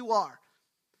knowing who you are,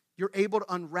 you're able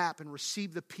to unwrap and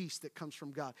receive the peace that comes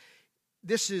from God.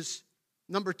 This is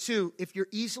number 2. If you're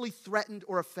easily threatened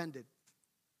or offended,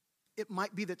 it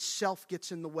might be that self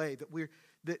gets in the way,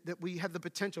 that we have the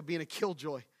potential of being a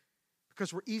killjoy,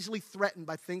 because we're easily threatened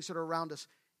by things that are around us.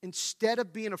 Instead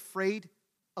of being afraid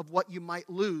of what you might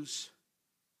lose,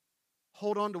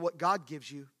 hold on to what God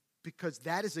gives you, because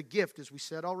that is a gift, as we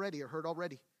said already or heard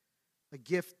already, a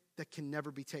gift that can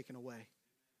never be taken away,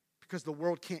 because the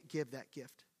world can't give that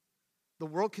gift. The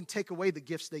world can take away the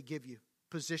gifts they give you: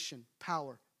 position,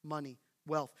 power, money,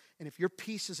 wealth. And if your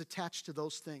peace is attached to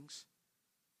those things,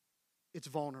 it's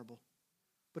vulnerable.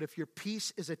 But if your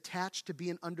peace is attached to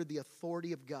being under the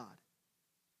authority of God,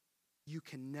 you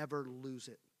can never lose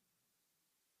it.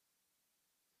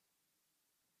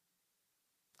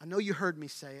 I know you heard me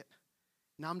say it.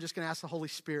 Now I'm just going to ask the Holy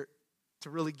Spirit to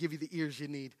really give you the ears you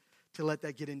need to let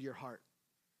that get into your heart.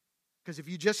 Because if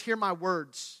you just hear my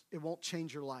words, it won't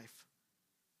change your life.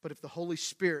 But if the Holy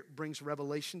Spirit brings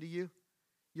revelation to you,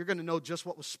 you're going to know just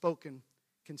what was spoken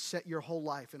can set your whole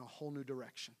life in a whole new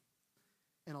direction,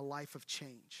 in a life of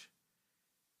change.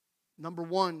 Number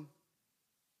 1,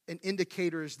 an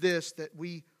indicator is this: that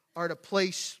we are at a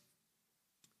place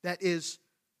that is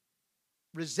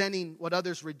resenting what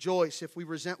others rejoice. If we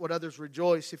resent what others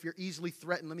rejoice, if you're easily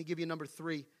threatened, let me give you number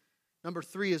 3. Number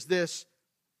 3 is this: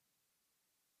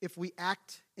 if we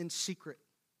act in secret.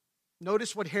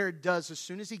 Notice what Herod does as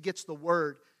soon as he gets the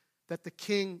word that the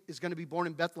king is going to be born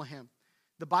in Bethlehem.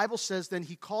 The Bible says then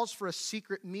he calls for a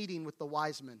secret meeting with the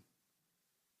wise men.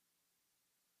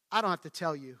 I don't have to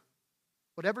tell you,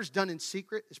 whatever's done in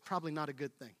secret is probably not a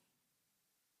good thing.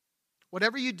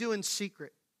 Whatever you do in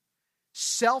secret,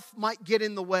 self might get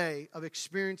in the way of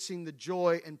experiencing the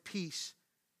joy and peace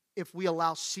if we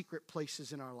allow secret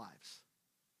places in our lives.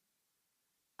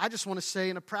 I just want to say,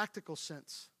 in a practical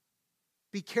sense,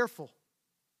 be careful.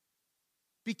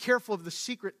 Be careful of the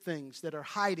secret things that are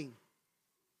hiding.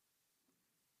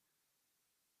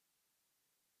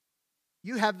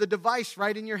 You have the device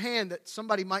right in your hand that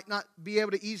somebody might not be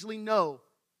able to easily know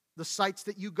the sites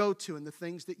that you go to and the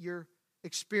things that you're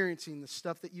experiencing, the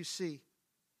stuff that you see.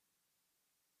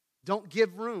 Don't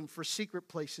give room for secret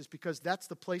places, because that's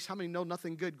the place, how many know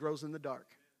nothing good grows in the dark?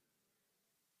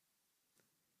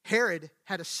 Herod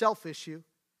had a self issue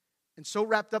and so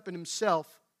wrapped up in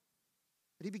himself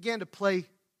that he began to play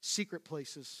secret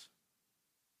places.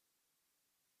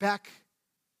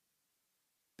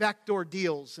 Backdoor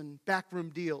deals and backroom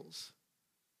deals.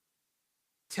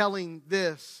 Telling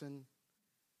this and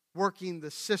working the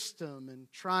system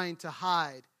and trying to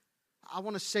hide. I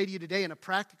want to say to you today, in a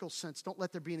practical sense, don't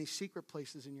let there be any secret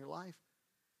places in your life.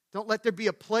 Don't let there be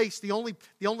a place. The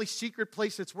only secret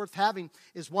place that's worth having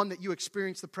is one that you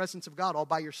experience the presence of God all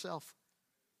by yourself.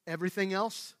 Everything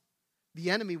else,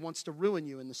 the enemy wants to ruin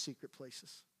you in the secret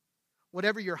places.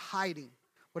 Whatever you're hiding,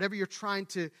 whatever you're trying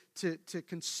to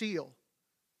conceal.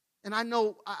 And I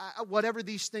know whatever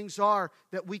these things are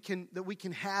that we can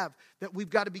have, that we've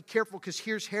got to be careful, because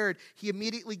here's Herod. He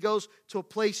immediately goes to a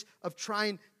place of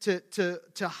trying to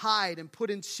hide and put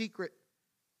in secret.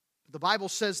 The Bible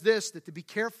says this, that to be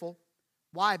careful.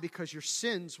 Why? Because your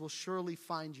sins will surely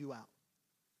find you out.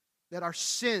 That our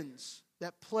sins,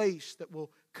 that place that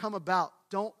will come about,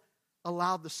 don't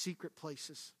allow the secret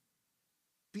places.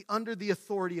 Be under the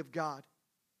authority of God.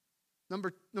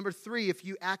 Number 3, if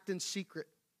you act in secret.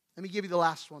 Let me give you the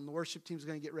last one. The worship team is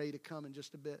going to get ready to come in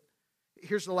just a bit.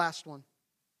 Here's the last one.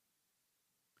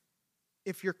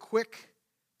 If you're quick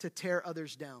to tear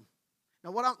others down.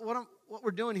 Now, what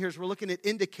we're doing here is we're looking at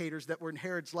indicators that were in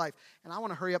Herod's life. And I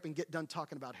want to hurry up and get done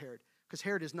talking about Herod, because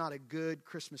Herod is not a good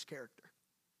Christmas character.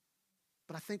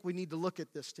 But I think we need to look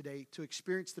at this today to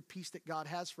experience the peace that God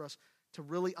has for us, to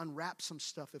really unwrap some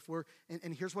stuff.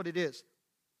 And here's what it is,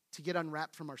 to get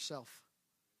unwrapped from ourselves.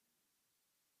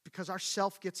 Because our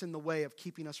self gets in the way of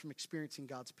keeping us from experiencing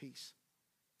God's peace.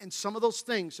 And some of those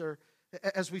things are,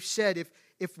 as we've said,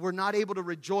 if we're not able to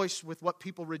rejoice with what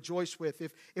people rejoice with,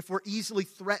 if we're easily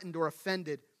threatened or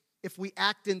offended, if we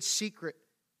act in secret,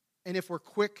 and if we're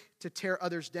quick to tear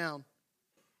others down,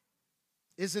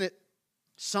 isn't it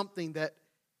something that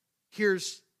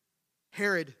here's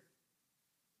Herod,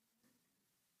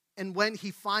 and when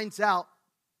he finds out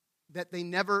that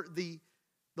the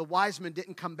wise men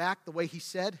didn't come back the way he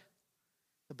said,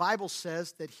 the Bible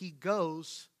says that he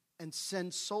goes and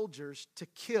sends soldiers to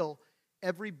kill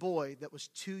every boy that was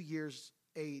 2 years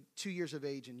of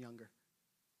age and younger.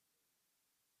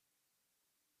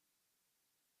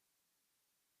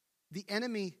 The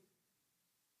enemy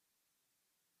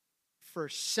for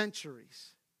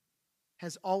centuries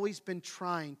has always been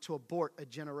trying to abort a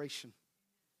generation,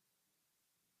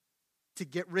 to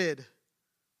get rid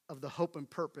of the hope and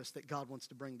purpose that God wants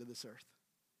to bring to this earth.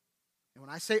 And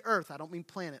when I say earth, I don't mean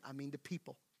planet, I mean to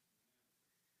people.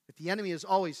 But the enemy is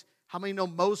always, how many know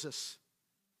Moses?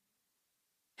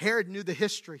 Herod knew the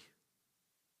history.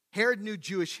 Herod knew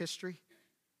Jewish history.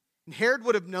 And Herod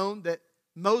would have known that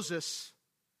Moses,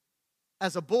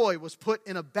 as a boy, was put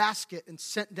in a basket and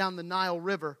sent down the Nile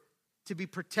River to be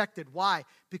protected. Why?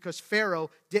 Because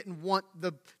Pharaoh didn't want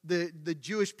the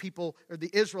Jewish people or the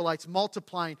Israelites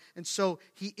multiplying. And so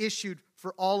he issued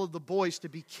for all of the boys to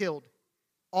be killed.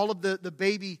 All of the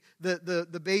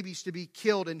babies to be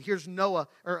killed. And here's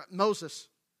Moses.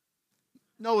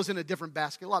 Noah's in a different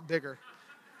basket, a lot bigger.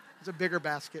 It's a bigger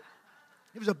basket.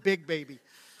 He was a big baby.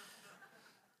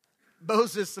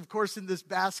 Moses, of course, in this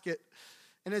basket.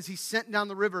 And as he's sent down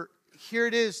the river, here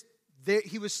it is.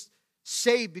 He was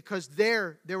saved because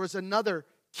there was another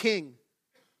king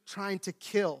trying to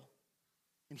kill.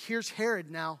 And here's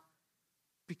Herod now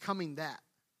becoming that.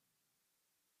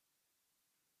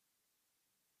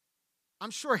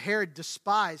 I'm sure Herod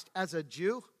despised, as a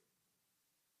Jew,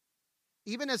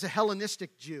 even as a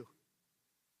Hellenistic Jew,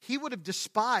 he would have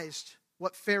despised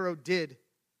what Pharaoh did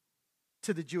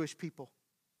to the Jewish people.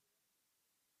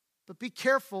 But be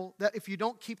careful that if you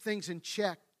don't keep things in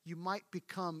check, you might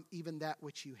become even that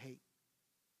which you hate.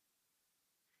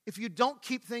 If you don't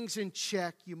keep things in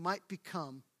check, you might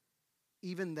become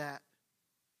even that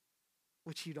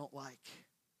which you don't like.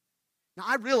 Now,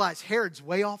 I realize Herod's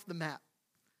way off the map.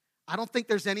 I don't think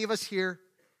there's any of us here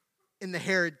in the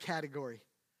Herod category.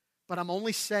 But I'm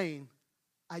only saying,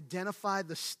 identify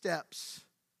the steps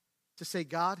to say,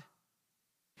 God,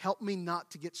 help me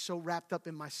not to get so wrapped up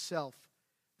in myself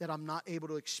that I'm not able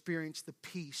to experience the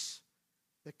peace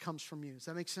that comes from you. Does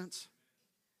that make sense?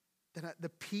 The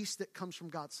peace that comes from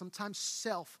God. Sometimes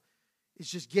self is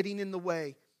just getting in the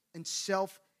way, and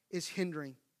self is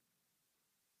hindering.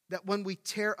 That when we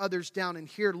tear others down, and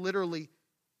here literally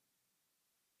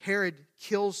Herod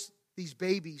kills these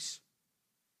babies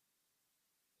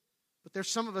But there's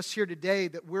some of us here today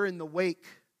that we're in the wake.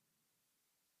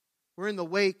 We're in the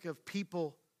wake of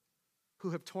people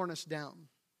who have torn us down.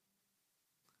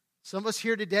 Some of us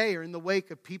here today are in the wake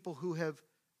of people who have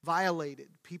violated,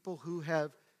 people who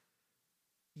have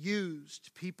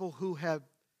used, people who have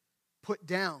put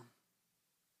down.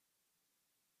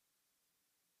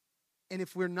 And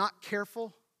if we're not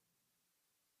careful,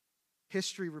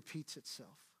 history repeats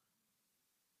itself.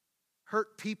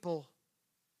 Hurt people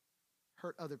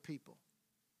hurt other people.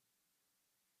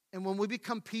 And when we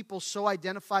become people so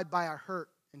identified by our hurt,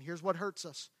 and here's what hurts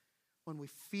us, when we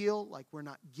feel like we're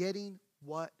not getting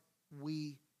what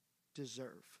we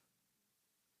deserve.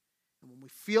 And when we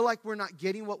feel like we're not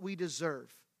getting what we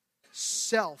deserve,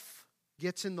 self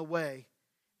gets in the way,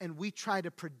 and we try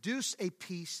to produce a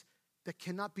peace that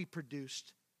cannot be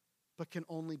produced, but can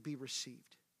only be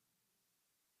received.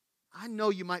 I know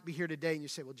you might be here today and you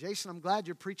say, well, Jason, I'm glad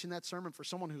you're preaching that sermon for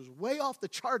someone who's way off the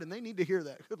chart and they need to hear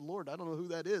that. Good Lord, I don't know who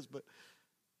that is, but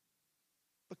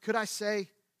could I say,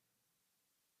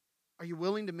 are you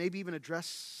willing to maybe even address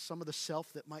some of the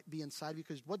self that might be inside of you?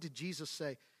 Because what did Jesus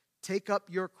say? Take up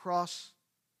your cross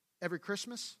every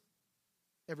Christmas,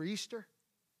 every Easter,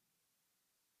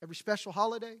 every special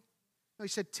holiday? No, he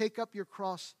said, take up your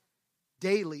cross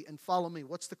daily and follow me.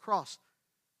 What's the cross?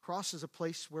 Cross is a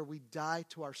place where we die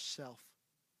to ourself.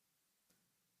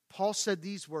 Paul said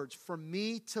these words, for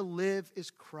me to live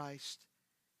is Christ,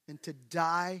 and to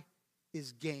die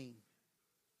is gain.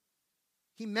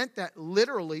 He meant that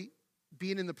literally,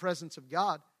 being in the presence of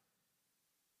God.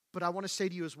 But I want to say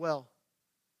to you as well,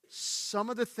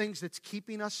 some of the things that's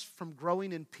keeping us from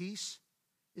growing in peace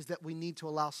is that we need to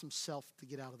allow some self to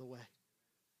get out of the way.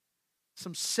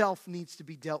 Some self needs to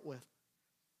be dealt with.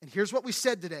 And here's what we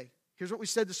said today. Here's what we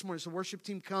said this morning. So the worship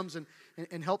team comes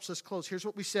and helps us close. Here's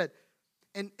what we said.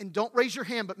 And don't raise your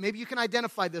hand, but maybe you can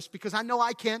identify this because I know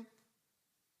I can.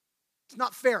 It's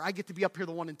not fair. I get to be up here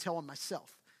the one and tell on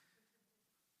myself.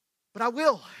 But I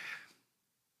will.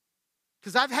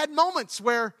 Because I've had moments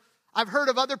where I've heard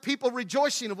of other people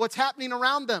rejoicing of what's happening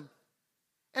around them.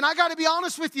 And I got to be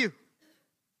honest with you.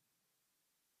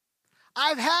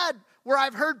 I've had where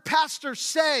I've heard pastors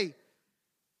say,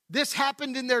 this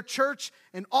happened in their church,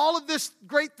 and all of this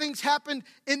great things happened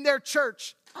in their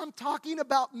church. I'm talking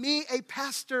about me, a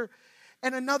pastor,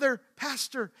 and another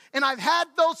pastor. And I've had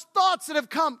those thoughts that have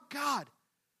come, God,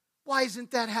 why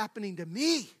isn't that happening to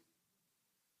me?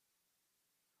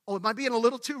 Oh, am I being a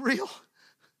little too real?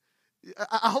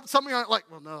 I hope some of you aren't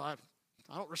like, well, no, I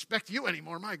don't respect you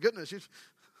anymore. My goodness.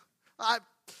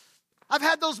 I've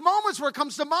had those moments where it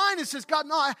comes to mind and says, God,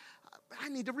 no, I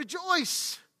need to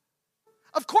rejoice.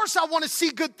 Of course I want to see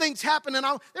good things happen, and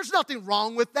there's nothing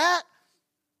wrong with that.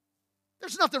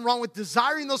 There's nothing wrong with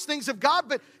desiring those things of God,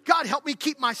 but God, help me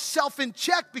keep myself in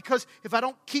check, because if I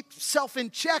don't keep self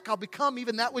in check, I'll become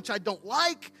even that which I don't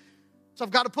like. So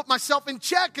I've got to put myself in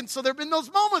check, and so there have been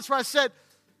those moments where I said,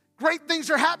 great things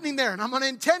are happening there, and I'm going to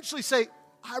intentionally say,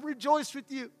 I rejoice with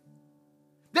you.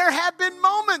 There have been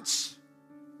moments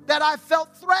that I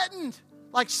felt threatened,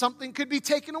 like something could be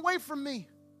taken away from me.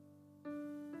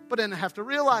 But then I have to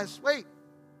realize, wait,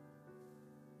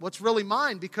 what's really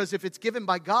mine? Because if it's given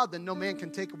by God, then no man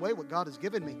can take away what God has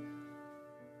given me.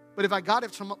 But if I got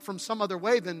it from some other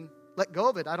way, then let go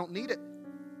of it. I don't need it.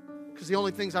 Because the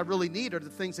only things I really need are the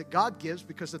things that God gives,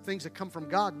 because the things that come from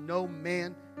God, no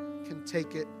man can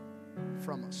take it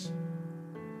from us.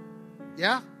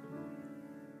 Yeah?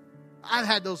 I've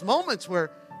had those moments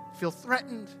where I feel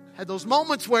threatened. Had those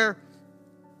moments where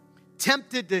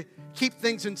tempted to keep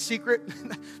things in secret.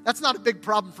 That's not a big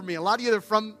problem for me. A lot of you that are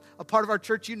from a part of our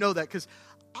church, you know that, because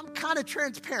I'm kind of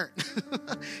transparent.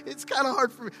 It's kind of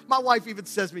hard for me. My wife even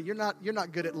says to me, you're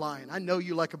not good at lying. I know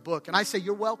you like a book. And I say,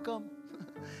 you're welcome.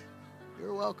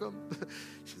 You're welcome.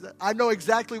 She said, I know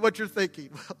exactly what you're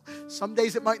thinking. Well, some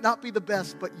days it might not be the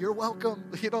best, but you're welcome.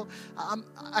 You know,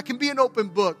 I can be an open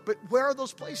book, but where are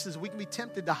those places we can be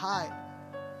tempted to hide?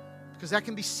 Because that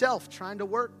can be self trying to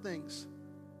work things.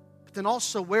 But then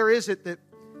also, where is it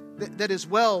that as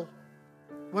well,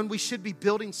 when we should be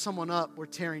building someone up, we're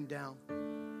tearing down?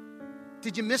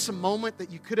 Did you miss a moment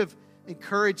that you could have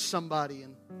encouraged somebody,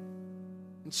 and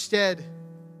instead,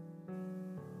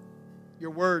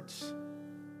 your words?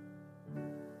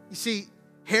 You see,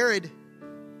 Herod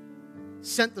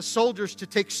sent the soldiers to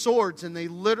take swords, and they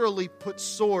literally put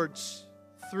swords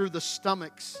through the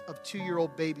stomachs of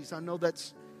 2-year-old babies. I know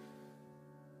that's...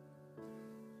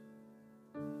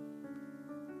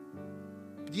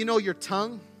 Do you know your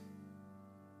tongue?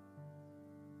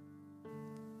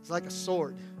 It's like a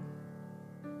sword.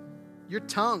 Your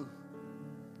tongue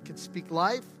can speak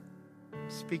life,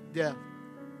 speak death.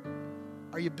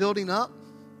 Are you building up?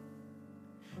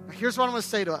 Now, here's what I'm going to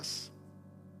say to us.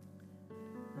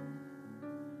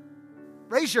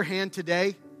 Raise your hand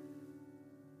today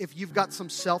if you've got some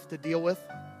self to deal with.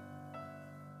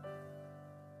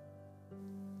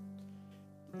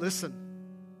 Listen,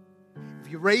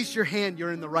 if you raise your hand,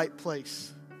 you're in the right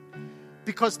place.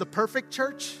 Because the perfect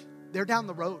church, they're down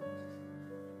the road.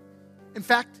 In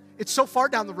fact, it's so far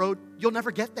down the road, you'll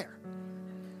never get there.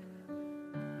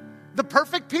 The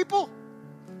perfect people,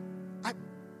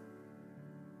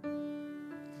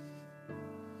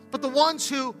 but the ones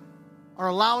who are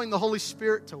allowing the Holy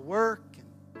Spirit to work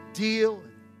and deal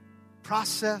and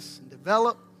process and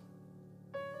develop,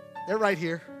 they're right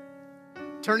here,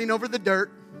 turning over the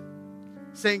dirt,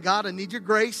 saying, God, I need your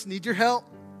grace, need your help.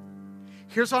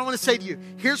 Here's what I want to say to you.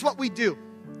 Here's what we do.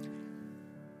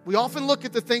 We often look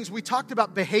at the things, we talked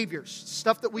about behaviors,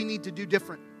 stuff that we need to do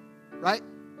different, right?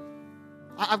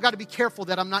 I've got to be careful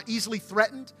that I'm not easily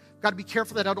threatened. I've got to be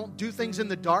careful that I don't do things in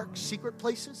the dark, secret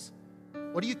places.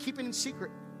 What are you keeping in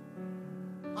secret?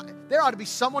 There ought to be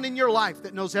someone in your life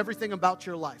that knows everything about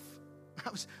your life. I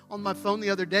was on my phone the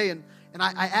other day, and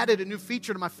I added a new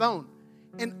feature to my phone.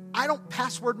 And I don't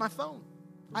password my phone.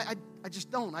 I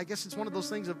just don't. I guess it's one of those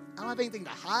things of, I don't have anything to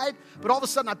hide. But all of a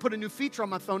sudden, I put a new feature on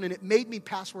my phone, and it made me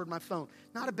password my phone.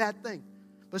 Not a bad thing.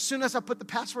 But as soon as I put the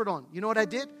password on, you know what I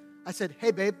did? I said,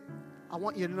 hey, babe, I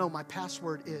want you to know my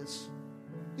password is.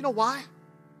 You know why?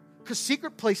 Because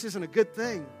secret place isn't a good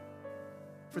thing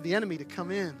for the enemy to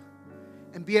come in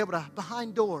and be able to,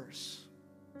 behind doors,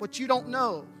 what you don't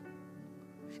know.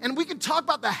 And we can talk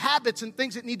about the habits and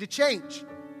things that need to change.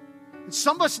 And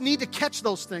some of us need to catch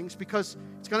those things because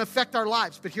it's going to affect our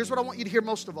lives. But here's what I want you to hear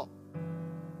most of all.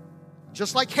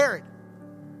 Just like Herod,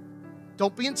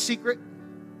 don't be in secret.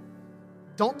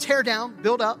 Don't tear down,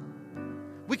 build up.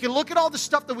 We can look at all the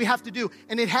stuff that we have to do,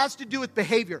 and it has to do with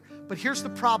behavior. But here's the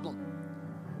problem.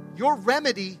 Your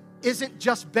remedy isn't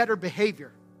just better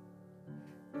behavior.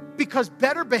 Because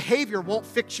better behavior won't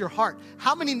fix your heart.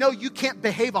 How many know you can't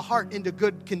behave a heart into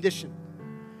good condition?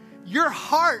 Your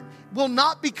heart will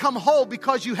not become whole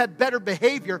because you had better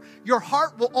behavior. Your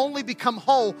heart will only become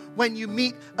whole when you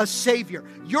meet a Savior.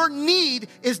 Your need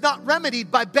is not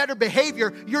remedied by better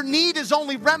behavior. Your need is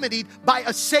only remedied by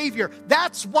a Savior.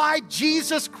 That's why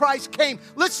Jesus Christ came.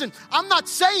 Listen, I'm not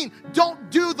saying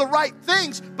don't do the right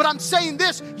things, but I'm saying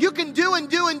this. You can do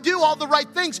all the right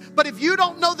things, but if you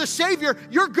don't know the Savior,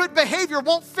 your good behavior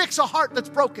won't fix a heart that's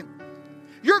broken.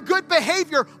 Your good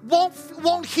behavior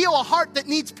won't heal a heart that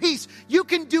needs peace. You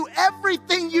can do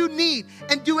everything you need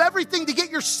and do everything to get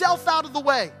yourself out of the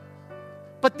way.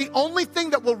 But the only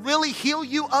thing that will really heal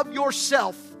you of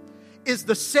yourself is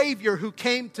the Savior who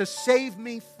came to save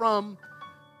me from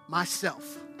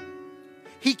myself.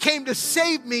 He came to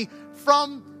save me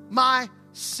from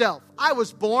myself. I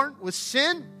was born with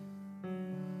sin,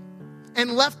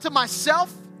 and left to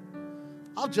myself,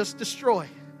 I'll just destroy.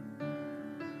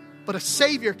 But a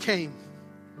Savior came.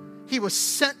 He was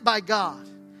sent by God.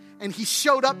 And He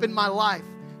showed up in my life.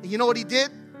 And you know what He did?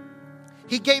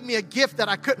 He gave me a gift that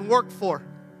I couldn't work for.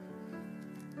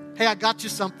 Hey, I got you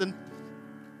something.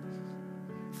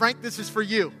 Frank, this is for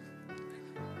you.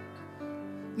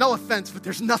 No offense, but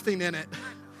there's nothing in it.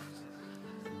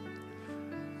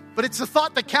 But it's the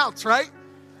thought that counts, right?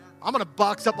 I'm going to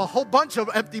box up a whole bunch of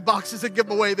empty boxes and give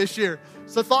them away this year.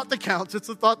 It's the thought that counts. It's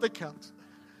the thought that counts.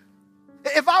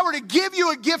 If I were to give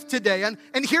you a gift today, and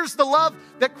here's the love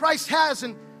that Christ has,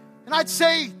 and I'd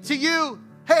say to you,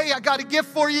 hey, I got a gift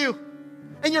for you.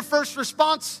 And your first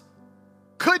response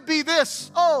could be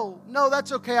this: oh, no,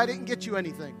 that's okay, I didn't get you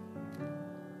anything.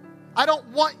 I don't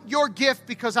want your gift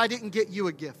because I didn't get you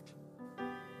a gift.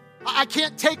 I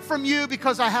can't take from you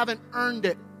because I haven't earned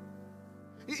it.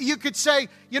 You could say,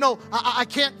 I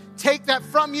can't take that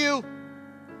from you.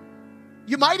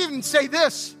 You might even say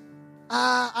this: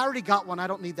 I already got one. I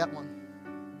don't need that one.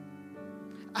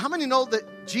 How many know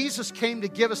that Jesus came to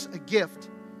give us a gift?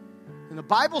 And the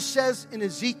Bible says in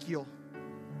Ezekiel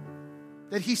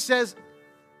that He says,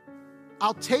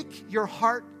 I'll take your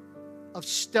heart of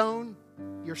stone,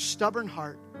 your stubborn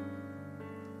heart,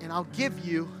 and I'll give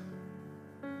you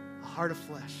a heart of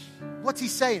flesh. What's He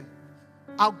saying?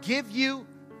 I'll give you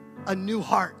a new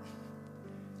heart.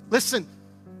 Listen.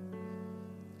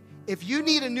 If you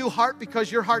need a new heart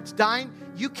because your heart's dying,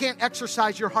 you can't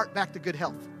exercise your heart back to good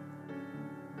health.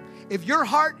 If your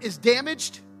heart is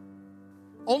damaged,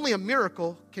 only a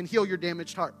miracle can heal your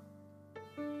damaged heart.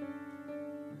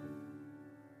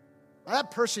 That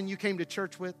person you came to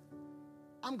church with,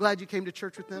 I'm glad you came to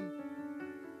church with them.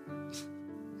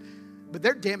 But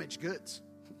they're damaged goods.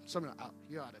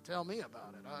 You ought to tell me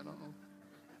about it. I don't know.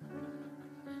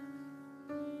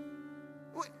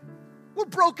 We're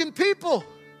broken people.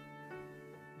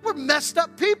 We're messed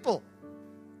up people.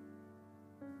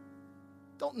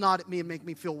 Don't nod at me and make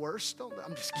me feel worse.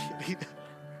 I'm just kidding.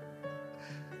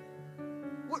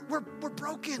 We're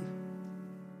broken.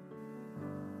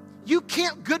 You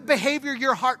can't good behavior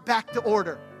your heart back to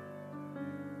order.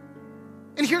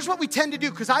 And here's what we tend to do,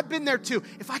 because I've been there too.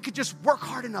 If I could just work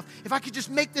hard enough, if I could just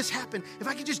make this happen, if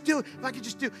I could just do it, if I could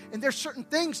just do it. And there's certain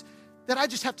things that I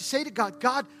just have to say to God,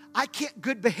 God, I can't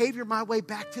good behavior my way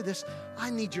back to this. I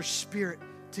need your Spirit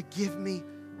to give me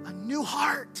a new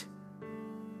heart.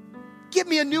 Give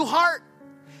me a new heart.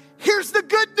 Here's the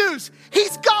good news.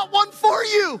 He's got one for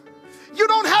you. You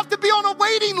don't have to be on a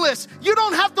waiting list. You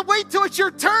don't have to wait till it's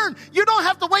your turn. You don't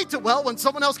have to wait till, when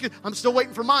someone else can, I'm still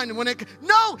waiting for mine. And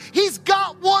no, he's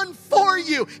got one for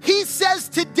you. He says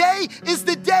today is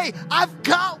the day. I've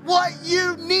got what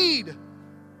you need.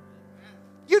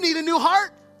 You need a new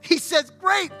heart. He says,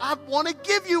 great, I want to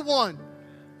give you one.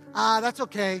 That's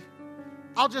okay.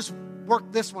 I'll just work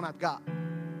this one I've got.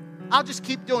 I'll just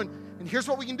keep doing. And here's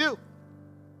what we can do.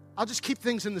 I'll just keep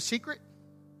things in the secret.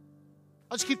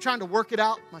 I'll just keep trying to work it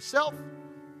out myself.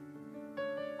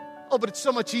 Oh, but it's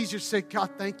so much easier to say,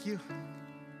 God, thank you.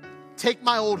 Take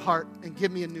my old heart and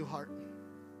give me a new heart.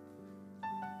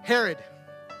 Herod.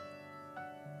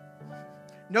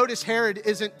 Notice Herod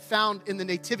isn't found in the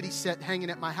nativity set hanging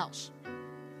at my house.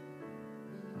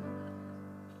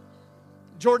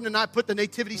 Jordan and I put the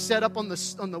nativity set up on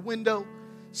the window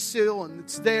sill, and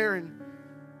it's there, and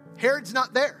Herod's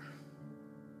not there.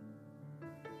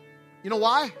 You know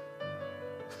why?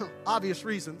 Obvious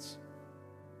reasons.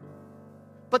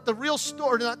 But the real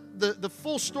story, not the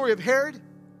full story of Herod,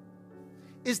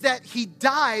 is that he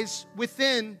dies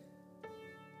within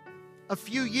a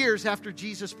few years after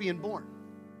Jesus being born.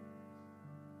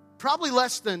 Probably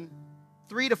less than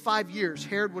 3 to 5 years,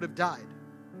 Herod would have died.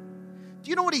 Do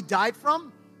you know what he died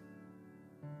from?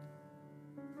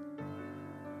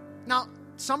 Now,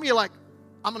 some of you are like,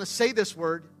 I'm going to say this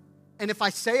word, and if I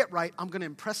say it right, I'm going to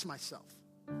impress myself.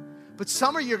 But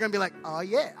some of you are going to be like, oh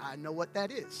yeah, I know what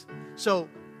that is. So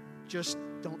just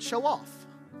don't show off.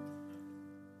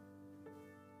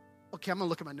 Okay, I'm going to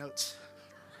look at my notes.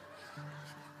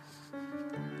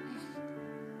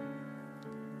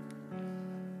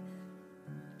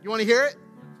 You want to hear it?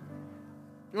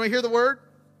 You want to hear the word?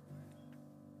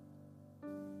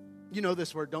 You know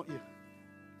this word, don't you?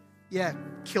 Yeah,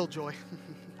 killjoy.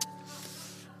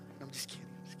 I'm just kidding.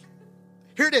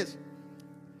 Here it is.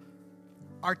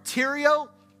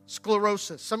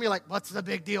 Arteriosclerosis. Some of you are like, what's the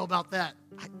big deal about that?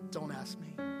 Don't ask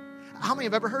me. How many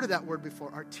have ever heard of that word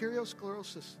before?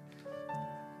 Arteriosclerosis.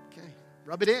 Okay,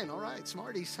 rub it in. All right,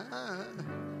 smarties.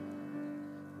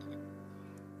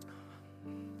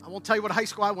 I won't tell you what high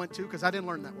school I went to because I didn't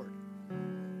learn that word.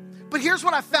 But here's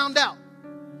what I found out.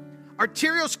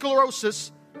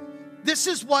 Arteriosclerosis, this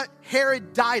is what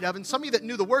Herod died of. And some of you that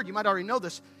knew the word, you might already know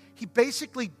this. He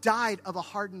basically died of a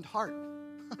hardened heart.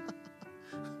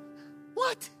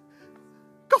 What?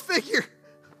 Go figure.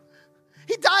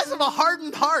 He dies of a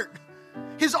hardened heart.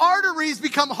 His arteries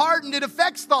become hardened. It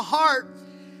affects the heart.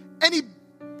 And he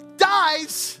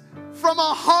dies from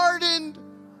a hardened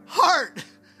heart.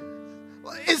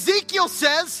 Ezekiel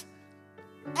says,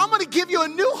 I'm going to give you a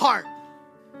new heart.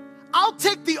 I'll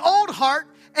take the old heart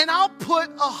and I'll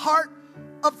put a heart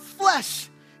of flesh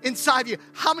inside you.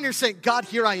 How many are saying, God,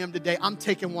 here I am today. I'm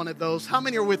taking one of those. How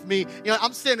many are with me?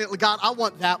 I'm standing at God, I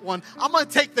want that one. I'm going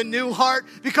to take the new heart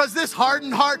because this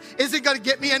hardened heart isn't going to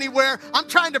get me anywhere. I'm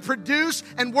trying to produce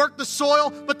and work the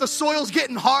soil, but the soil's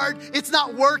getting hard. It's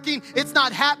not working. It's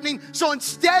not happening. So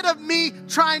instead of me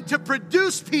trying to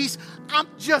produce peace, I'm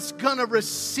just going to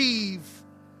receive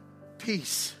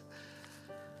peace.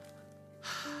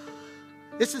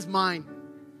 This is mine.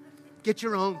 Get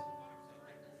your own.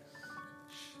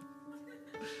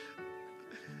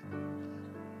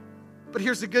 But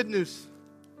here's the good news.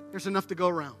 There's enough to go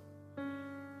around.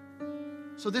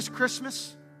 So this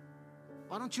Christmas,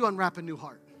 why don't you unwrap a new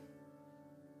heart?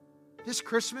 This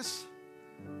Christmas,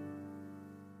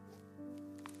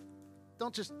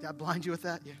 don't just, did I blind you with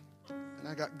that? Yeah. And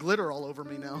I got glitter all over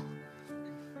me now.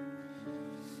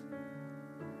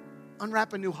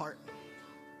 Unwrap a new heart.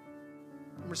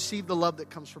 And receive the love that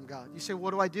comes from God. You say,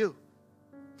 what do I do?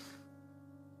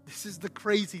 This is the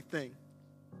crazy thing.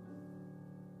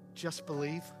 Just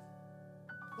believe.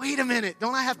 Wait a minute.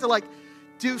 Don't I have to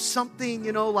do something,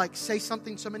 say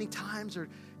something so many times or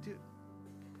do?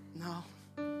 No.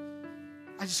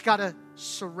 I just got to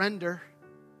surrender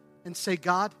and say,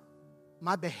 God,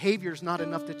 my behavior is not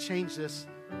enough to change this.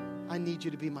 I need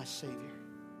you to be my Savior.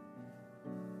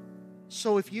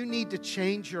 So if you need to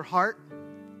change your heart,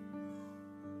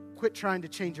 quit trying to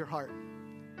change your heart.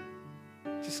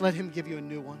 Just let him give you a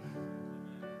new one.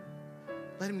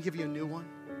 Let him give you a new one.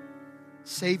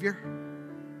 Savior,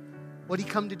 what did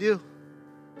he come to do?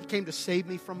 He came to save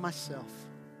me from myself.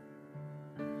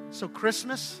 So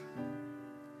Christmas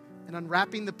and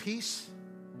unwrapping the peace,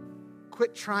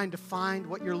 quit trying to find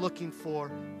what you're looking for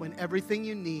when everything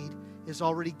you need is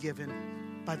already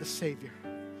given by the Savior.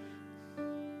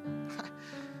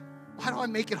 Why do I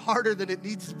make it harder than it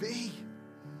needs to be?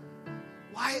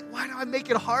 Why do I make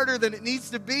it harder than it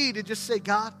needs to be to just say,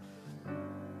 God,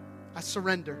 I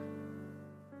surrender.